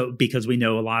 So because we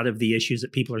know a lot of the issues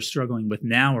that people are struggling with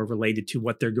now are related to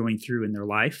what they're going through in their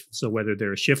life. So whether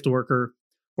they're a shift worker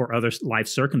or other life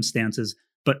circumstances,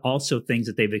 but also things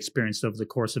that they've experienced over the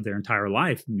course of their entire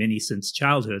life, many since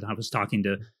childhood. I was talking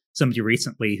to somebody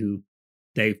recently who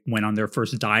they went on their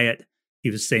first diet. He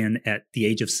was saying at the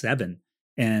age of 7.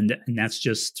 And that's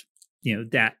just,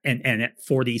 that, and at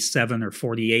 47 or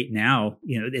 48 now,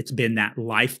 it's been that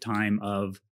lifetime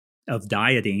of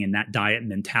dieting and that diet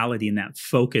mentality and that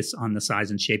focus on the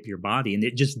size and shape of your body. And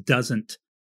it just doesn't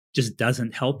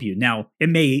help you. Now, it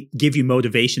may give you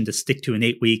motivation to stick to an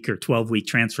 8-week or 12-week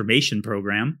transformation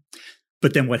program,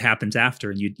 but then what happens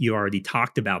after? And you already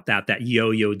talked about that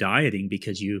yo-yo dieting,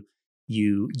 because you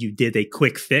did a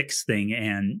quick fix thing,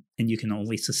 and you can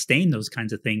only sustain those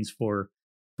kinds of things for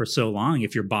so long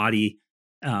if your body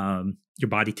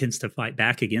tends to fight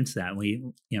back against that.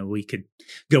 We could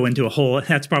go into a whole,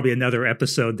 that's probably another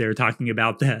episode there, talking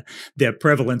about the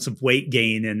prevalence of weight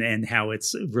gain and how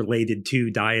it's related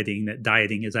to dieting, that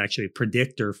dieting is actually a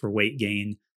predictor for weight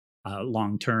gain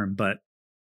long term. But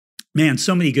man,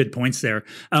 so many good points there.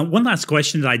 One last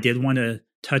question that I did want to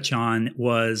touch on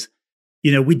was,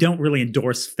 we don't really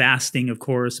endorse fasting, of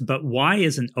course, but why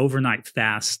is an overnight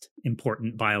fast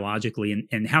important biologically?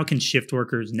 And how can shift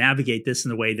workers navigate this in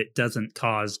a way that doesn't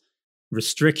cause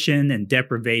restriction and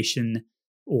deprivation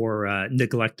or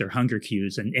neglect their hunger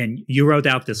cues? And you wrote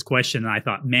out this question, and I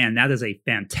thought, man, that is a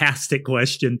fantastic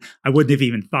question. I wouldn't have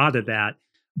even thought of that.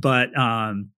 But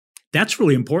that's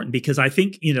really important, because I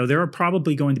think, there are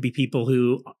probably going to be people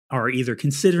who are either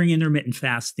considering intermittent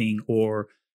fasting or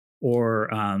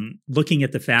looking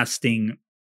at the fasting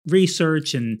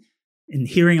research and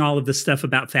hearing all of this stuff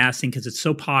about fasting because it's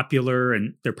so popular,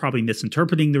 and they're probably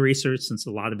misinterpreting the research since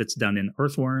a lot of it's done in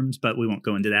earthworms, but we won't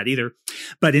go into that either.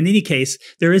 But in any case,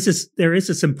 there is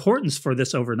this importance for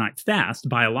this overnight fast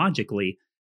biologically,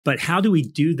 but how do we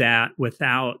do that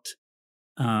without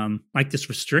this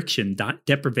restriction,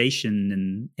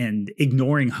 deprivation, and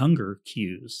ignoring hunger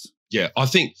cues? Yeah, I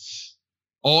think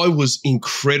I was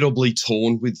incredibly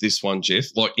torn with this one, Jeff,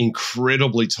 like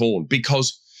incredibly torn,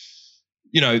 because,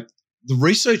 the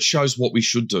research shows what we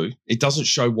should do. It doesn't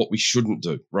show what we shouldn't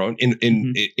do, right?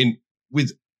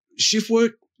 With shift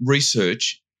work,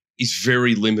 research is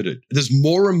very limited. There's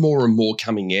more and more and more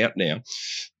coming out now.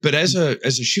 But as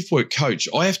a shift work coach,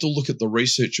 I have to look at the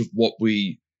research of what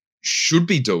we should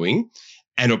be doing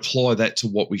and apply that to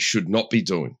what we should not be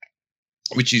doing,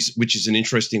 which is an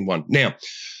interesting one. Now,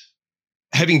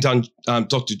 having done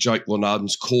Dr. Jake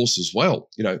Lenarden's course as well,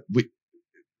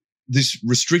 this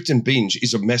restrict and binge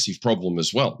is a massive problem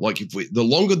as well. Like the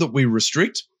longer that we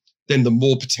restrict, then the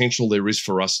more potential there is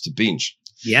for us to binge.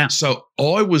 Yeah. So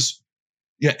I was,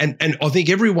 Yeah, and I think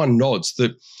everyone nods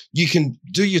that you can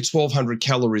do your 1,200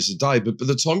 calories a day, but by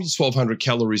the time your 1,200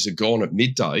 calories are gone at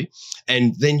midday,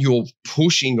 and then you're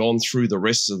pushing on through the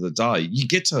rest of the day, you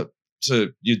get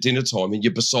to your dinner time and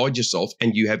you're beside yourself,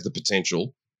 and you have the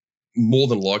potential, more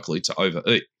than likely, to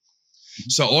overeat.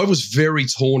 So I was very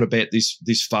torn about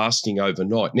this fasting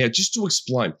overnight. Now, just to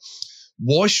explain,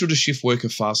 why should a shift worker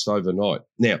fast overnight?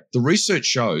 Now, the research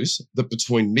shows that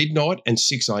between midnight and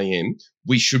 6 a.m.,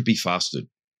 we should be fasted.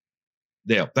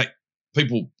 Now,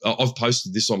 I've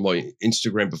posted this on my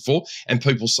Instagram before, and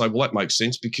people say, well, that makes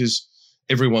sense because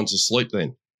everyone's asleep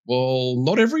then. Well,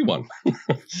 not everyone.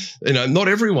 Not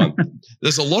everyone.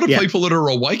 There's a lot of people that are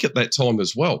awake at that time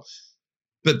as well.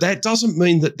 But that doesn't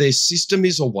mean that their system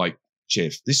is awake,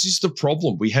 Jeff. This is the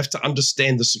problem. We have to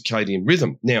understand the circadian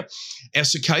rhythm. Now, our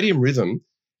circadian rhythm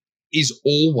is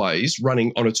always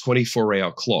running on a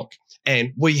 24-hour clock.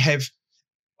 And we have,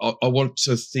 I want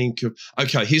to think of,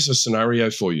 okay, here's a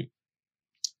scenario for you.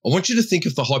 I want you to think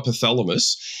of the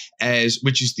hypothalamus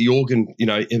which is the organ,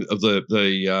 of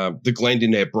the gland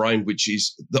in our brain, which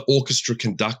is the orchestra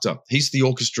conductor. He's the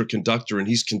orchestra conductor, and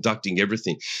he's conducting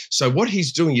everything. So what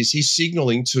he's doing is he's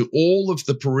signaling to all of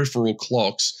the peripheral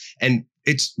clocks, and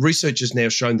research has now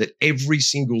shown that every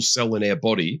single cell in our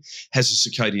body has a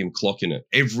circadian clock in it,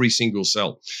 every single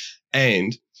cell.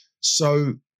 And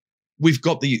so we've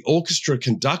got the orchestra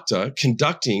conductor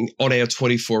conducting on our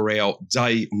 24-hour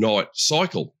day-night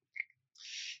cycle.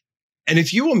 And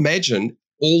if you imagine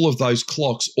all of those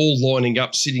clocks all lining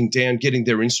up, sitting down, getting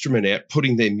their instrument out,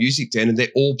 putting their music down, and they're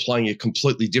all playing a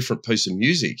completely different piece of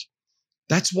music,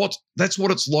 that's what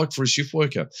it's like for a shift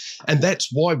worker. And that's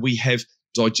why we have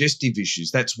digestive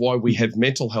issues. That's why we have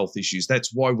mental health issues.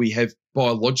 That's why we have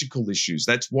biological issues.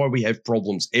 That's why we have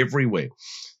problems everywhere.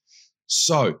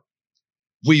 So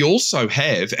we also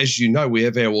have, as you know, we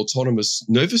have our autonomous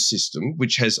nervous system,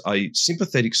 which has a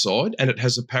sympathetic side and it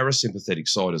has a parasympathetic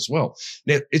side as well.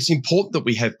 Now, it's important that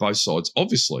we have both sides,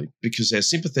 obviously, because our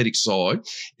sympathetic side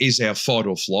is our fight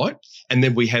or flight, and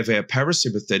then we have our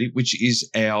parasympathetic, which is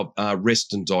our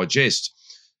rest and digest.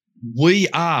 We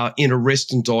are in a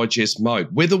rest and digest mode.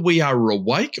 Whether we are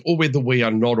awake or whether we are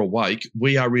not awake,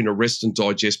 we are in a rest and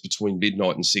digest between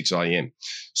midnight and 6 a.m.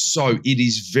 So it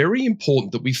is very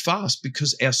important that we fast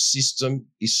because our system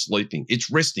is sleeping.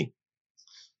 It's resting.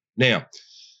 Now,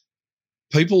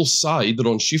 people say that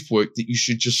on shift work that you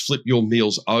should just flip your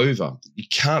meals over. You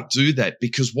can't do that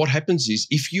because what happens is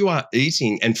if you are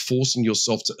eating and forcing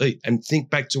yourself to eat, and think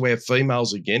back to our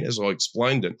females again, as I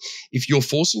explained it, if you're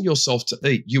forcing yourself to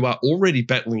eat, you are already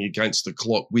battling against the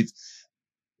clock with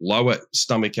lower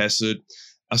stomach acid,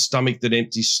 a stomach that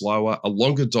empties slower, a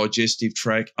longer digestive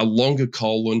tract, a longer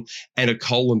colon, and a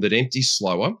colon that empties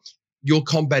slower. You're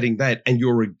combating that, and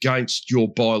you're against your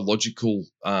biological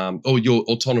or your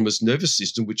autonomous nervous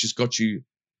system, which has got you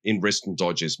in rest and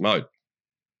digest mode.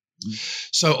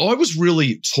 So I was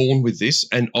really torn with this,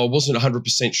 and I wasn't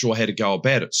 100% sure how to go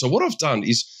about it. So what I've done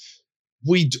is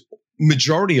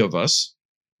majority of us,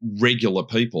 regular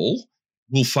people,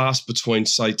 will fast between,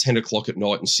 say, 10 o'clock at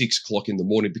night and 6 o'clock in the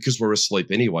morning because we're asleep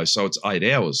anyway, so it's 8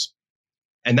 hours.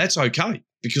 And that's okay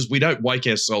because we don't wake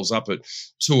ourselves up at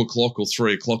 2 o'clock or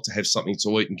 3 o'clock to have something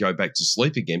to eat and go back to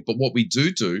sleep again. But what we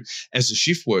do as a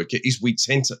shift worker is we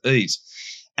tend to eat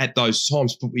at those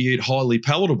times, but we eat highly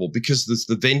palatable because there's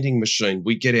the vending machine.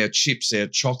 We get our chips, our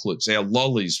chocolates, our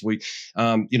lollies.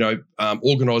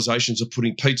 Organisations are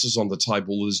putting pizzas on the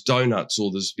table. There's donuts,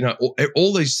 or there's,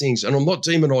 all these things. And I'm not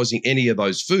demonising any of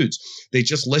those foods. They're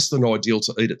just less than ideal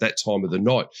to eat at that time of the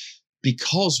night,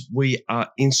 because we are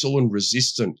insulin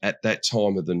resistant at that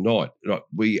time of the night. Right?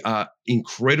 We are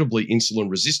incredibly insulin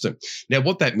resistant. Now,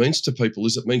 what that means to people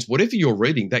is it means whatever you're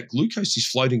eating, that glucose is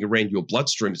floating around your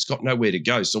bloodstream. It's got nowhere to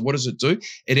go. So what does it do?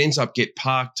 It ends up getting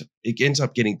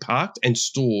parked and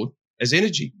stored as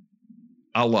energy,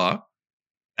 a la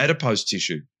adipose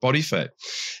tissue, body fat.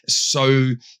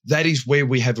 So that is where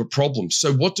we have a problem.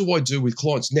 So what do I do with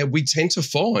clients? Now, we tend to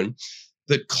find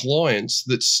that clients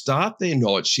that start their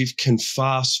night shift can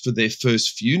fast for their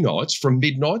first few nights from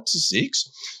midnight to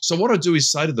 6. So what I do is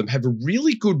say to them, have a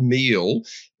really good meal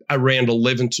around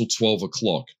 11 till 12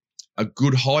 o'clock, a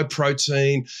good high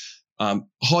protein,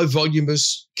 high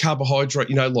voluminous carbohydrate,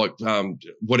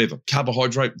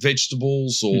 carbohydrate,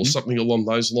 vegetables or something along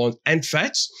those lines, and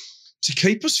fats to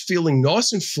keep us feeling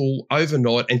nice and full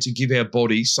overnight and to give our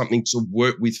body something to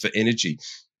work with for energy.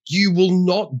 You will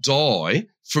not die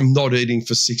from not eating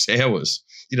for 6 hours.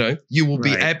 You will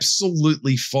be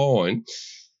absolutely fine.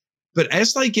 But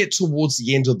as they get towards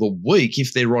the end of the week,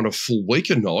 if they're on a full week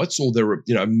of nights or they're,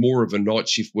 more of a night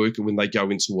shift worker when they go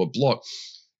into a block,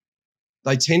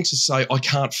 they tend to say, I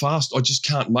can't fast. I just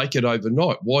can't make it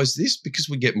overnight. Why is this? Because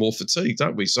we get more fatigue,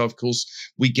 don't we? So, of course,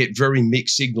 we get very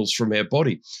mixed signals from our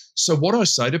body. So what I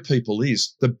say to people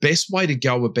is the best way to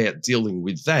go about dealing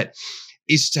with that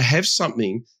is to have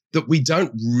something that we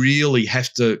don't really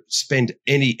have to spend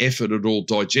any effort at all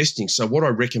digesting. So what I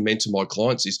recommend to my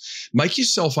clients is make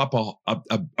yourself up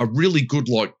a really good,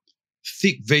 like,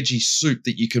 thick veggie soup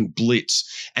that you can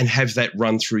blitz and have that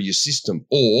run through your system,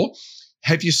 or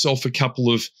have yourself a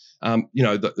couple of,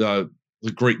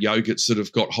 the Greek yogurts that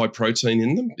have got high protein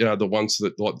in them, the ones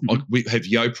that, like we have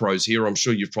YoPros here. I'm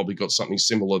sure you've probably got something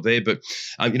similar there, but,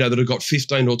 that have got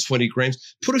 15 or 20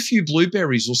 grams. Put a few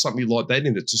blueberries or something like that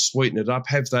in it to sweeten it up.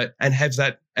 Have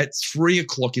that at 3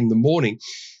 o'clock in the morning.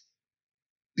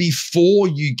 Before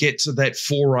you get to that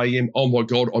 4 a.m., oh my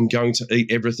God, I'm going to eat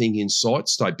everything in sight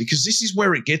state, because this is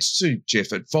where it gets to,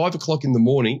 Jeff. At 5 o'clock in the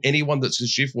morning, anyone that's a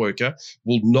shift worker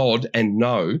will nod and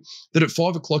know that at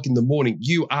 5 o'clock in the morning,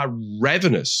 you are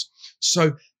ravenous.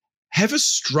 So have a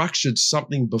structured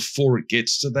something before it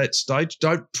gets to that stage.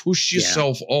 Don't push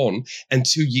yourself on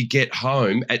until you get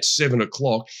home at 7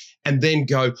 o'clock and then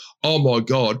go, oh my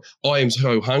God, I am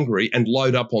so hungry, and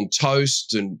load up on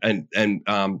toast and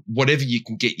whatever you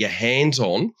can get your hands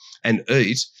on and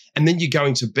eat. And then you're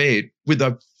going to bed with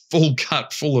a full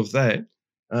gut full of that.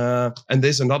 And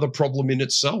there's another problem in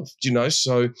itself,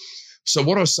 So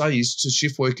what I say is to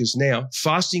shift workers now,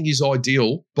 fasting is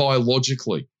ideal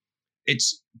biologically.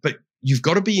 But you've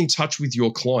got to be in touch with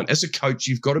your client. As a coach,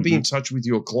 you've got to be in touch with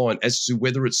your client as to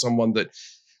whether it's someone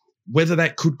whether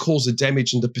that could cause a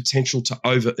damage and the potential to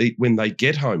overeat when they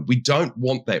get home. We don't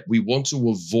want that. We want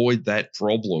to avoid that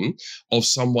problem of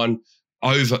someone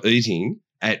overeating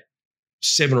at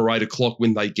 7 or 8 o'clock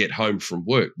when they get home from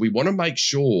work. We want to make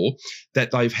sure that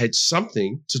they've had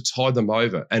something to tie them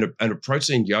over, and a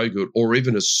protein yogurt or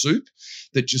even a soup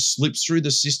that just slips through the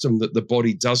system that the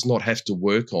body does not have to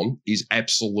work on is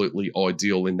absolutely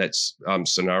ideal in that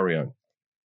scenario.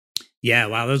 Yeah,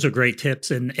 wow, those are great tips.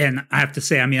 And I have to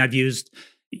say, I mean, I've used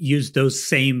those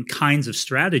same kinds of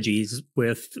strategies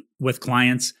with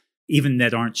clients, even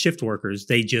that aren't shift workers.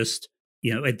 They just,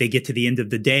 they get to the end of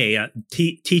the day.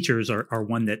 Teachers are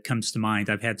one that comes to mind.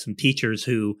 I've had some teachers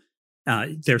who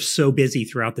they're so busy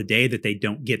throughout the day that they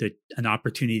don't get an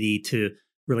opportunity to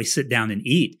really sit down and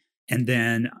eat. And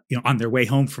then, on their way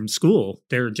home from school,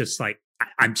 they're just like,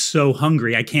 I'm so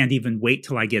hungry, I can't even wait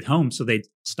till I get home. So they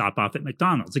stop off at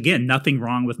McDonald's. Again, nothing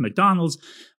wrong with McDonald's,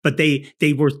 but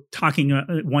they were talking,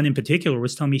 one in particular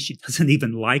was telling me she doesn't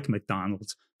even like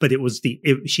McDonald's, but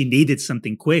she needed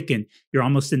something quick, and you're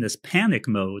almost in this panic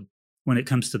mode when it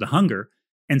comes to the hunger.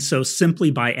 And so simply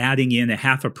by adding in a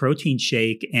half a protein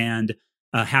shake and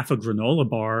a half a granola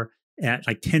bar at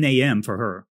like 10 a.m. for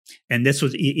her, and this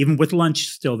was even with lunch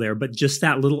still there, but just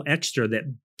that little extra that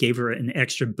gave her an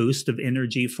extra boost of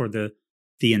energy for the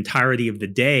entirety of the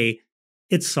day,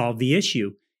 it solved the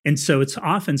issue. And so it's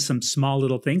often some small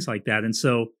little things like that. And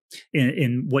so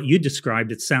in what you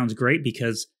described, it sounds great,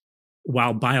 because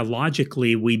while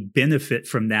biologically we benefit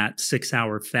from that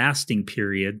 6-hour fasting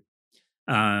period,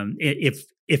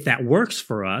 if that works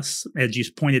for us, as you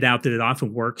pointed out, that it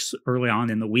often works early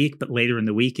on in the week, but later in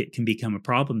the week it can become a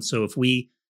problem. So if we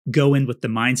go in with the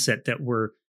mindset that we're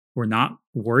not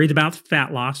worried about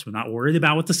fat loss, we're not worried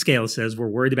about what the scale says, we're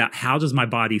worried about how does my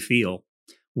body feel?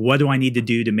 What do I need to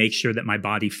do to make sure that my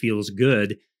body feels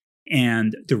good?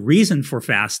 And the reason for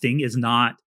fasting is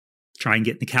not try and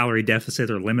get in the calorie deficit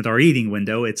or limit our eating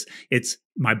window. It's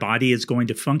my body is going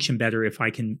to function better if I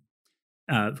can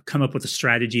come up with a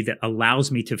strategy that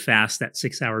allows me to fast that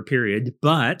 6-hour period,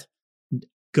 but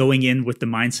going in with the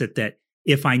mindset that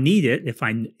if I need it, if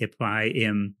I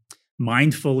am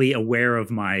mindfully aware of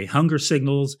my hunger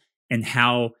signals and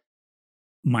how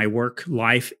my work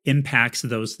life impacts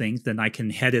those things, then I can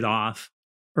head it off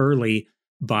early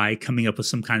by coming up with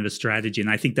some kind of a strategy. And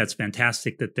I think that's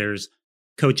fantastic that there's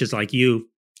coaches like you.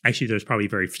 Actually, there's probably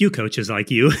very few coaches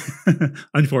like you,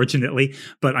 unfortunately,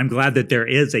 but I'm glad that there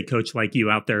is a coach like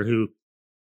you out there who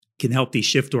can help these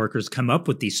shift workers come up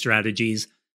with these strategies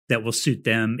that will suit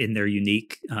them in their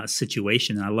unique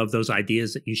situation. And I love those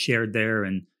ideas that you shared there,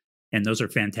 and those are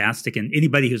fantastic. And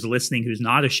anybody who's listening who's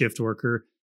not a shift worker,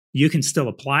 you can still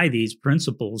apply these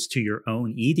principles to your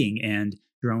own eating and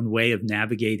your own way of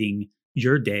navigating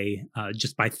your day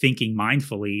just by thinking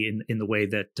mindfully in the way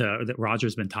that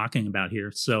Roger's been talking about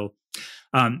here. So,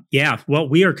 well,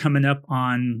 we are coming up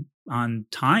on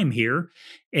time here,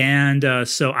 and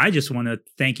so I just want to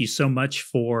thank you so much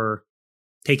for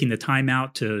taking the time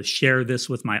out to share this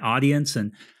with my audience.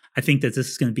 And I think that this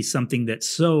is going to be something that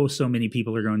so many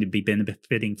people are going to be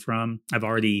benefiting from. I've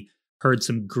already heard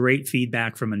some great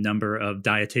feedback from a number of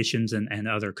dietitians and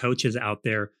other coaches out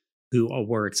there who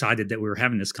were excited that we were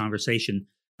having this conversation.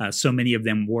 So many of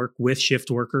them work with shift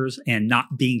workers and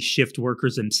not being shift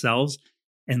workers themselves.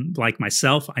 And like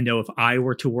myself, I know if I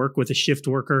were to work with a shift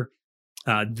worker,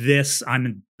 I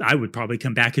would probably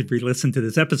come back and re-listen to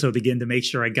this episode again to make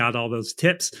sure I got all those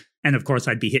tips. And of course,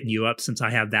 I'd be hitting you up since I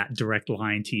have that direct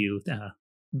line to you,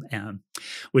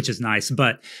 which is nice.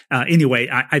 But anyway,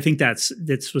 I think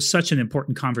this was such an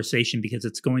important conversation because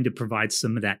it's going to provide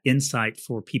some of that insight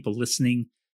for people listening,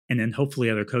 and then hopefully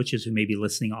other coaches who may be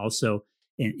listening also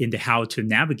into how to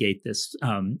navigate this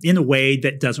in a way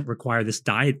that doesn't require this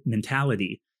diet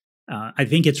mentality. I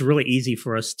think it's really easy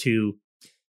for us to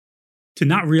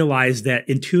not realize that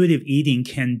intuitive eating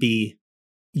can be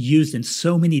used in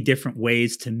so many different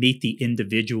ways to meet the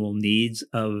individual needs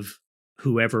of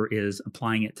whoever is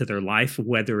applying it to their life,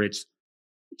 whether it's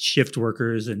shift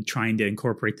workers and trying to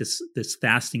incorporate this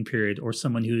fasting period, or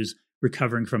someone who's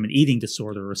recovering from an eating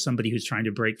disorder, or somebody who's trying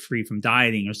to break free from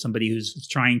dieting, or somebody who's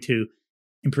trying to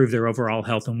improve their overall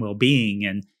health and well-being.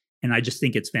 And I just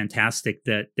think it's fantastic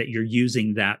that you're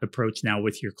using that approach now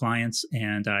with your clients.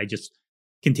 And I just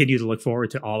continue to look forward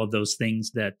to all of those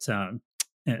things that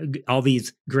all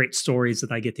these great stories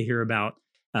that I get to hear about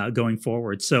going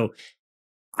forward. So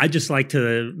I'd just like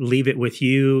to leave it with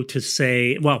you to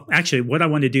say, well, actually, what I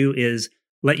want to do is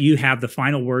let you have the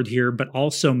final word here, but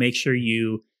also make sure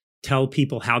you tell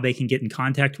people how they can get in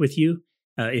contact with you.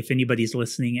 If anybody's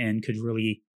listening and could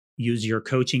really use your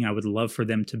coaching, I would love for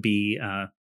them to be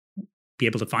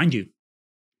able to find you.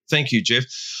 Thank you, Jeff.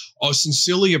 I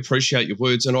sincerely appreciate your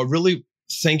words, and I really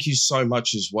thank you so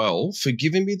much as well for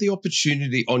giving me the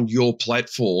opportunity on your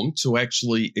platform to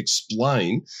actually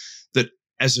explain that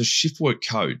as a shift work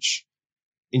coach,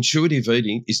 intuitive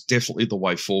eating is definitely the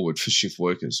way forward for shift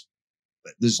workers.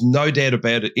 There's no doubt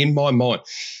about it in my mind,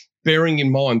 bearing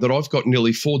in mind that I've got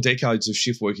nearly 4 decades of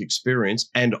shift work experience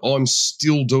and I'm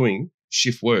still doing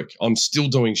shift work. I'm still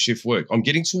doing shift work. I'm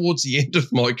getting towards the end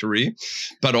of my career,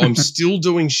 but I'm still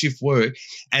doing shift work,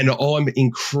 and I'm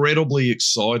incredibly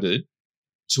excited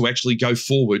to actually go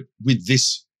forward with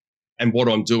this and what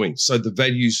I'm doing. So the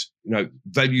values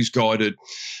guided,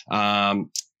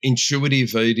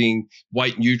 intuitive eating,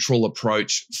 weight neutral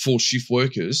approach for shift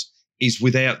workers is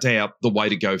without doubt the way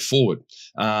to go forward.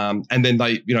 And then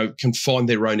they, can find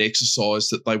their own exercise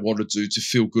that they want to do to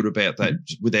feel good about that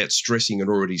without stressing an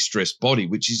already stressed body,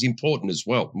 which is important as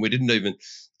well. And we didn't even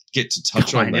get to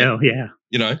touch on that. I know, yeah.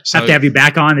 So, have to have you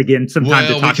back on again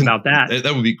sometime to talk about that.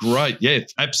 That would be great. Yeah,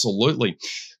 absolutely.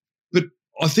 But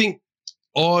I think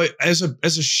as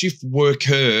a shift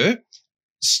worker,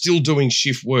 still doing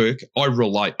shift work, I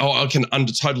relate. I can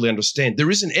totally understand.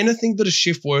 There isn't anything that a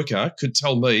shift worker could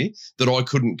tell me that I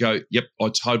couldn't go, yep, I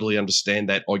totally understand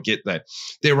that. I get that.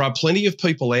 There are plenty of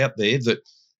people out there that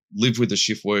live with a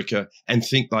shift worker and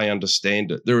think they understand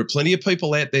it. There are plenty of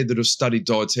people out there that have studied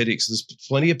dietetics. There's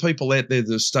plenty of people out there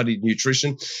that have studied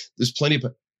nutrition. There's plenty of,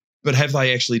 but have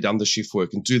they actually done the shift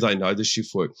work, and do they know the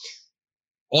shift work?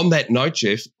 On that note,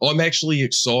 Jeff, I'm actually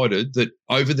excited that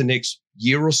over the next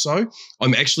year or so,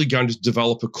 I'm actually going to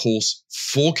develop a course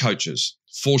for coaches,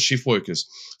 for shift workers,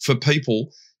 for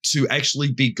people to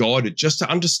actually be guided just to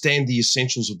understand the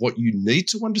essentials of what you need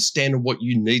to understand and what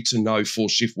you need to know for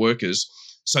shift workers.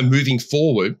 So moving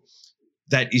forward,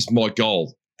 that is my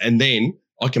goal. And then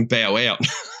I can bow out.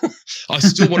 I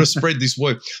still want to spread this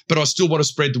word, but I still want to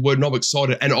spread the word, and I'm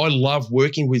excited. And I love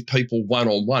working with people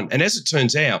one-on-one. And as it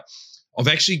turns out, I've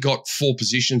actually got 4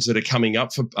 positions that are coming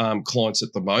up for clients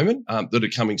at the moment that are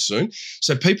coming soon.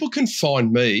 So people can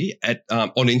find me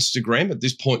on Instagram at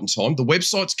this point in time. The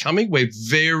website's coming. We're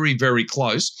very, very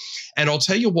close. And I'll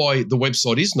tell you why the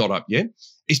website is not up yet.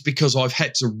 It's because I've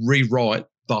had to rewrite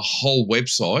the whole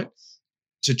website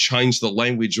to change the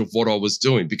language of what I was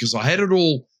doing, because I had it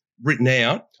all written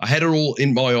out. I had it all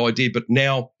in my idea, but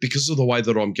now because of the way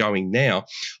that I'm going now,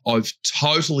 I've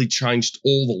totally changed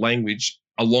all the language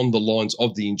along the lines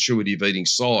of the intuitive eating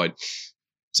side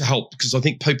to help, because I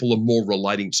think people are more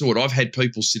relating to it. I've had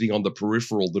people sitting on the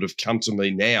peripheral that have come to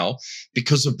me now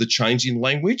because of the change in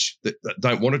language that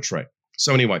don't want to track.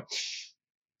 So anyway,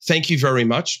 thank you very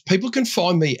much. People can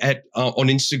find me on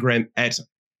Instagram at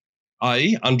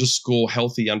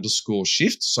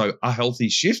 _healthy_shift. So a healthy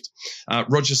shift.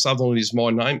 Roger Sutherland is my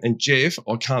name. And Jeff,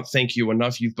 I can't thank you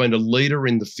enough. You've been a leader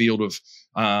in the field of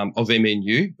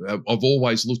MNU. I've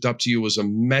always looked up to you as a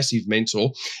massive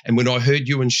mentor. And when I heard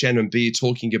you and Shannon Beer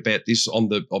talking about this on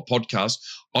the podcast,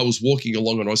 I was walking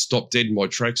along and I stopped dead in my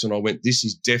tracks and I went, this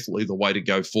is definitely the way to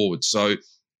go forward. So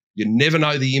you never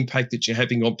know the impact that you're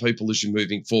having on people as you're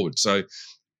moving forward. So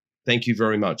thank you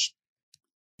very much.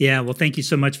 Yeah, well, thank you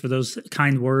so much for those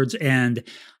kind words. And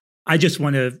I just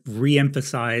want to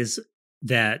reemphasize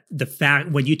that the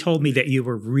fact when you told me that you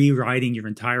were rewriting your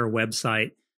entire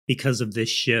website because of this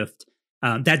shift,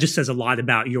 that just says a lot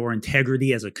about your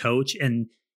integrity as a coach.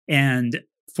 And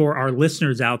for our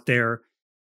listeners out there,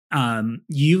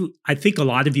 I think a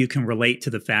lot of you can relate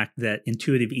to the fact that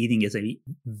intuitive eating is a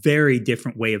very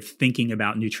different way of thinking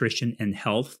about nutrition and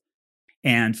health.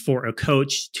 And for a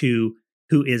coach who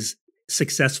is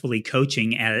successfully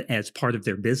coaching as part of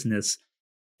their business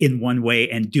in one way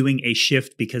and doing a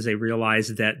shift because they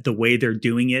realize that the way they're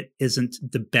doing it isn't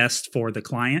the best for the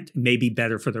client, maybe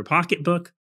better for their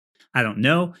pocketbook. I don't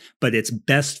know, but it's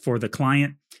best for the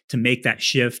client to make that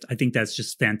shift. I think that's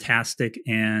just fantastic.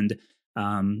 And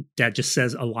that just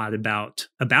says a lot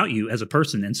about you as a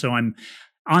person. And so I'm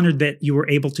honored that you were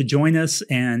able to join us.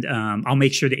 And I'll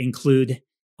make sure to include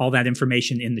all that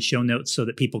information in the show notes so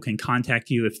that people can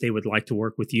contact you if they would like to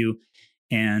work with you.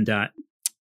 And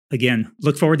again,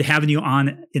 look forward to having you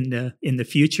on in the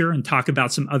future and talk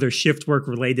about some other shift work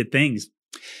related things.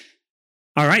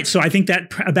 All right. So I think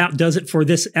that about does it for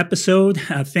this episode.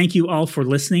 Thank you all for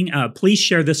listening. Please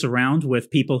share this around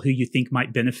with people who you think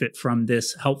might benefit from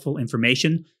this helpful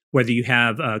information, whether you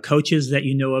have coaches that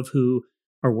you know of who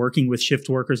are working with shift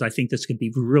workers. I think this could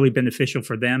be really beneficial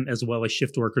for them as well as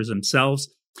shift workers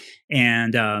themselves.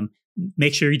 And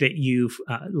make sure that you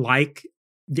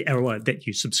that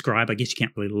you subscribe. I guess you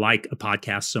can't really like a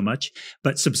podcast so much,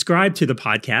 but subscribe to the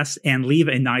podcast and leave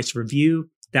a nice review.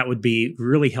 That would be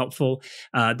really helpful.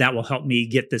 That will help me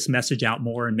get this message out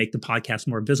more and make the podcast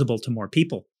more visible to more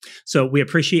people. So we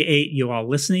appreciate you all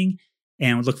listening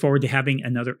and we look forward to having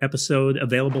another episode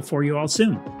available for you all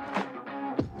soon.